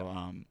that.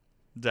 So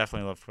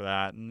definitely look for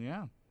that.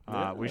 And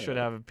we should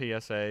have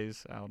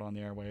PSAs out on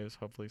the airwaves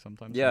hopefully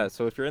sometime soon.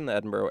 So if you're in the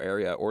Edinburgh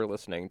area or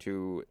listening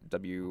to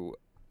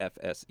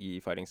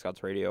WFSE Fighting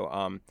Scots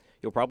Radio,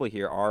 you'll probably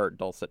hear our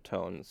dulcet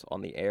tones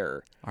on the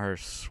air. Our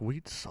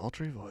sweet,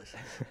 sultry voices.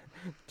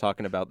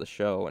 Talking about the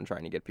show and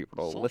trying to get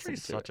people to listen to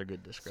it. Sultry is such a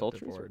good descriptive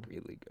Sultry's word. a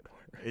really good word.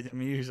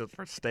 You use it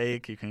for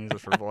steak. You can use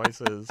it for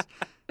voices.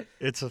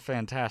 It's a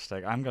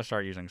fantastic. I'm going to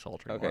start using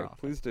sultry more often.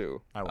 Please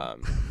do. I will.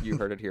 You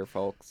heard it here,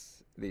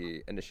 folks.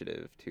 The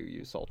initiative to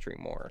use sultry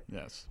more.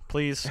 Yes.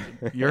 Please,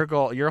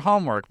 your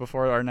homework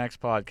before our next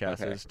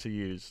podcast is to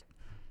use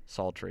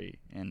sultry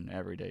in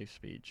everyday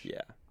speech.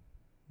 Yeah.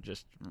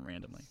 Just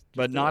randomly.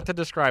 But not to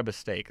describe a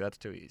steak. That's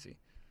too easy.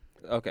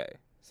 Okay.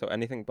 So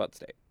anything but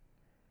steak.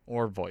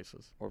 Or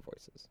voices.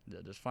 Yeah,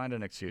 just find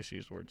an excuse to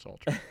use the word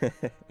sultry.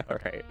 All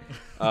right.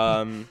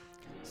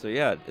 So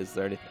is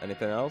there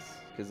anything else?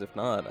 Because if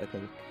not, I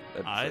think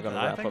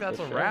that's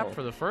a wrap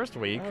for the first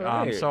week.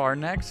 Right. So our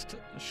next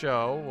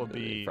show will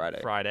be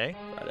Friday.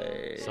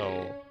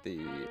 So the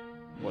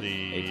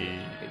 18th.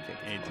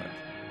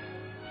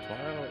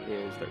 Tomorrow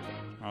is Thursday.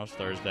 Tomorrow's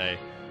Thursday.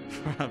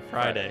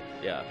 Friday.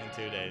 Yeah. In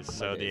 2 days.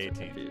 So the 18th.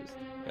 Confused.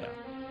 Yeah.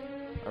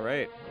 All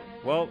right.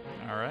 Well,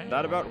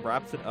 that about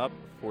wraps it up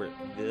for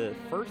the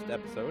first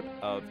episode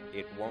of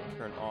It Won't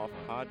Turn Off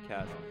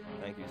podcast.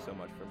 Thank you so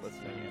much for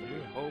listening, and we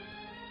hope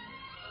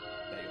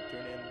that you'll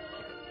tune in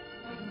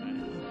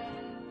again.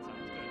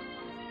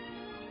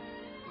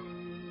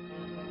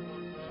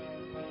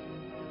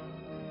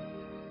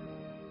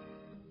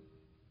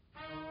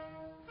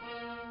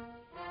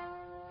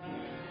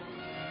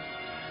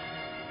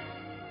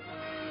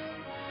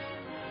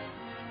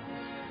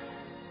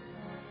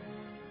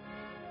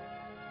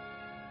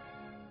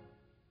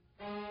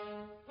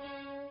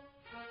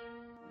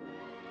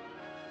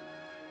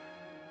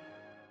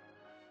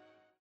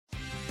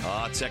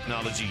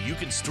 technology. You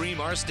can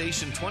stream our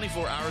station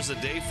 24 hours a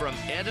day from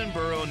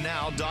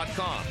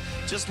EdinburghNow.com.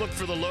 Just look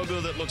for the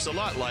logo that looks a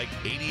lot like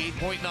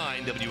 88.9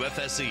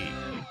 WFSE.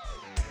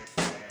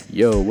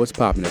 Yo, what's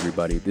poppin',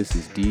 everybody? This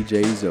is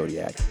DJ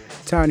Zodiac.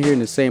 Tired of hearing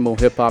the same old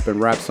hip-hop and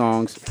rap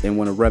songs and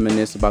want to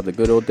reminisce about the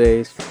good old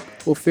days?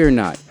 Well, fear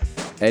not.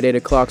 At 8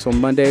 o'clock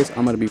on Mondays,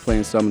 I'm going to be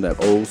playing some of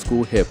that old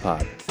school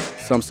hip-hop.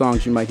 Some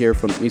songs you might hear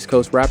from East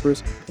Coast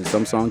rappers, and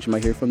some songs you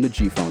might hear from the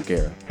G-Funk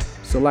era.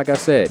 So like I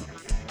said,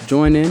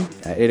 join in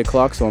at 8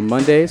 o'clock on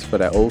Mondays for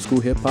that old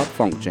school hip-hop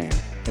funk jam.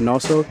 And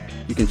also,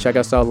 you can check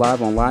us out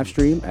live on live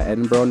stream at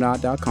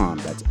EdinburghNow.com.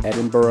 That's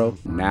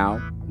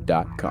EdinburghNow.com.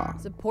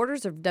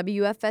 Supporters of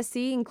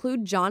WFSC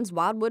include John's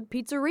Wildwood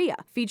Pizzeria,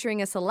 featuring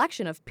a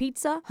selection of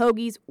pizza,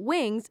 hoagies,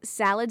 wings,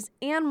 salads,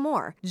 and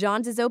more.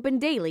 John's is open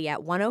daily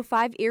at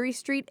 105 Erie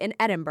Street in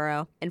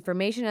Edinboro.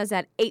 Information is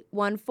at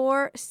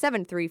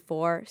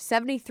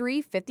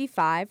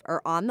 814-734-7355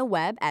 or on the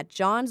web at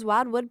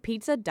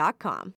johnswildwoodpizza.com.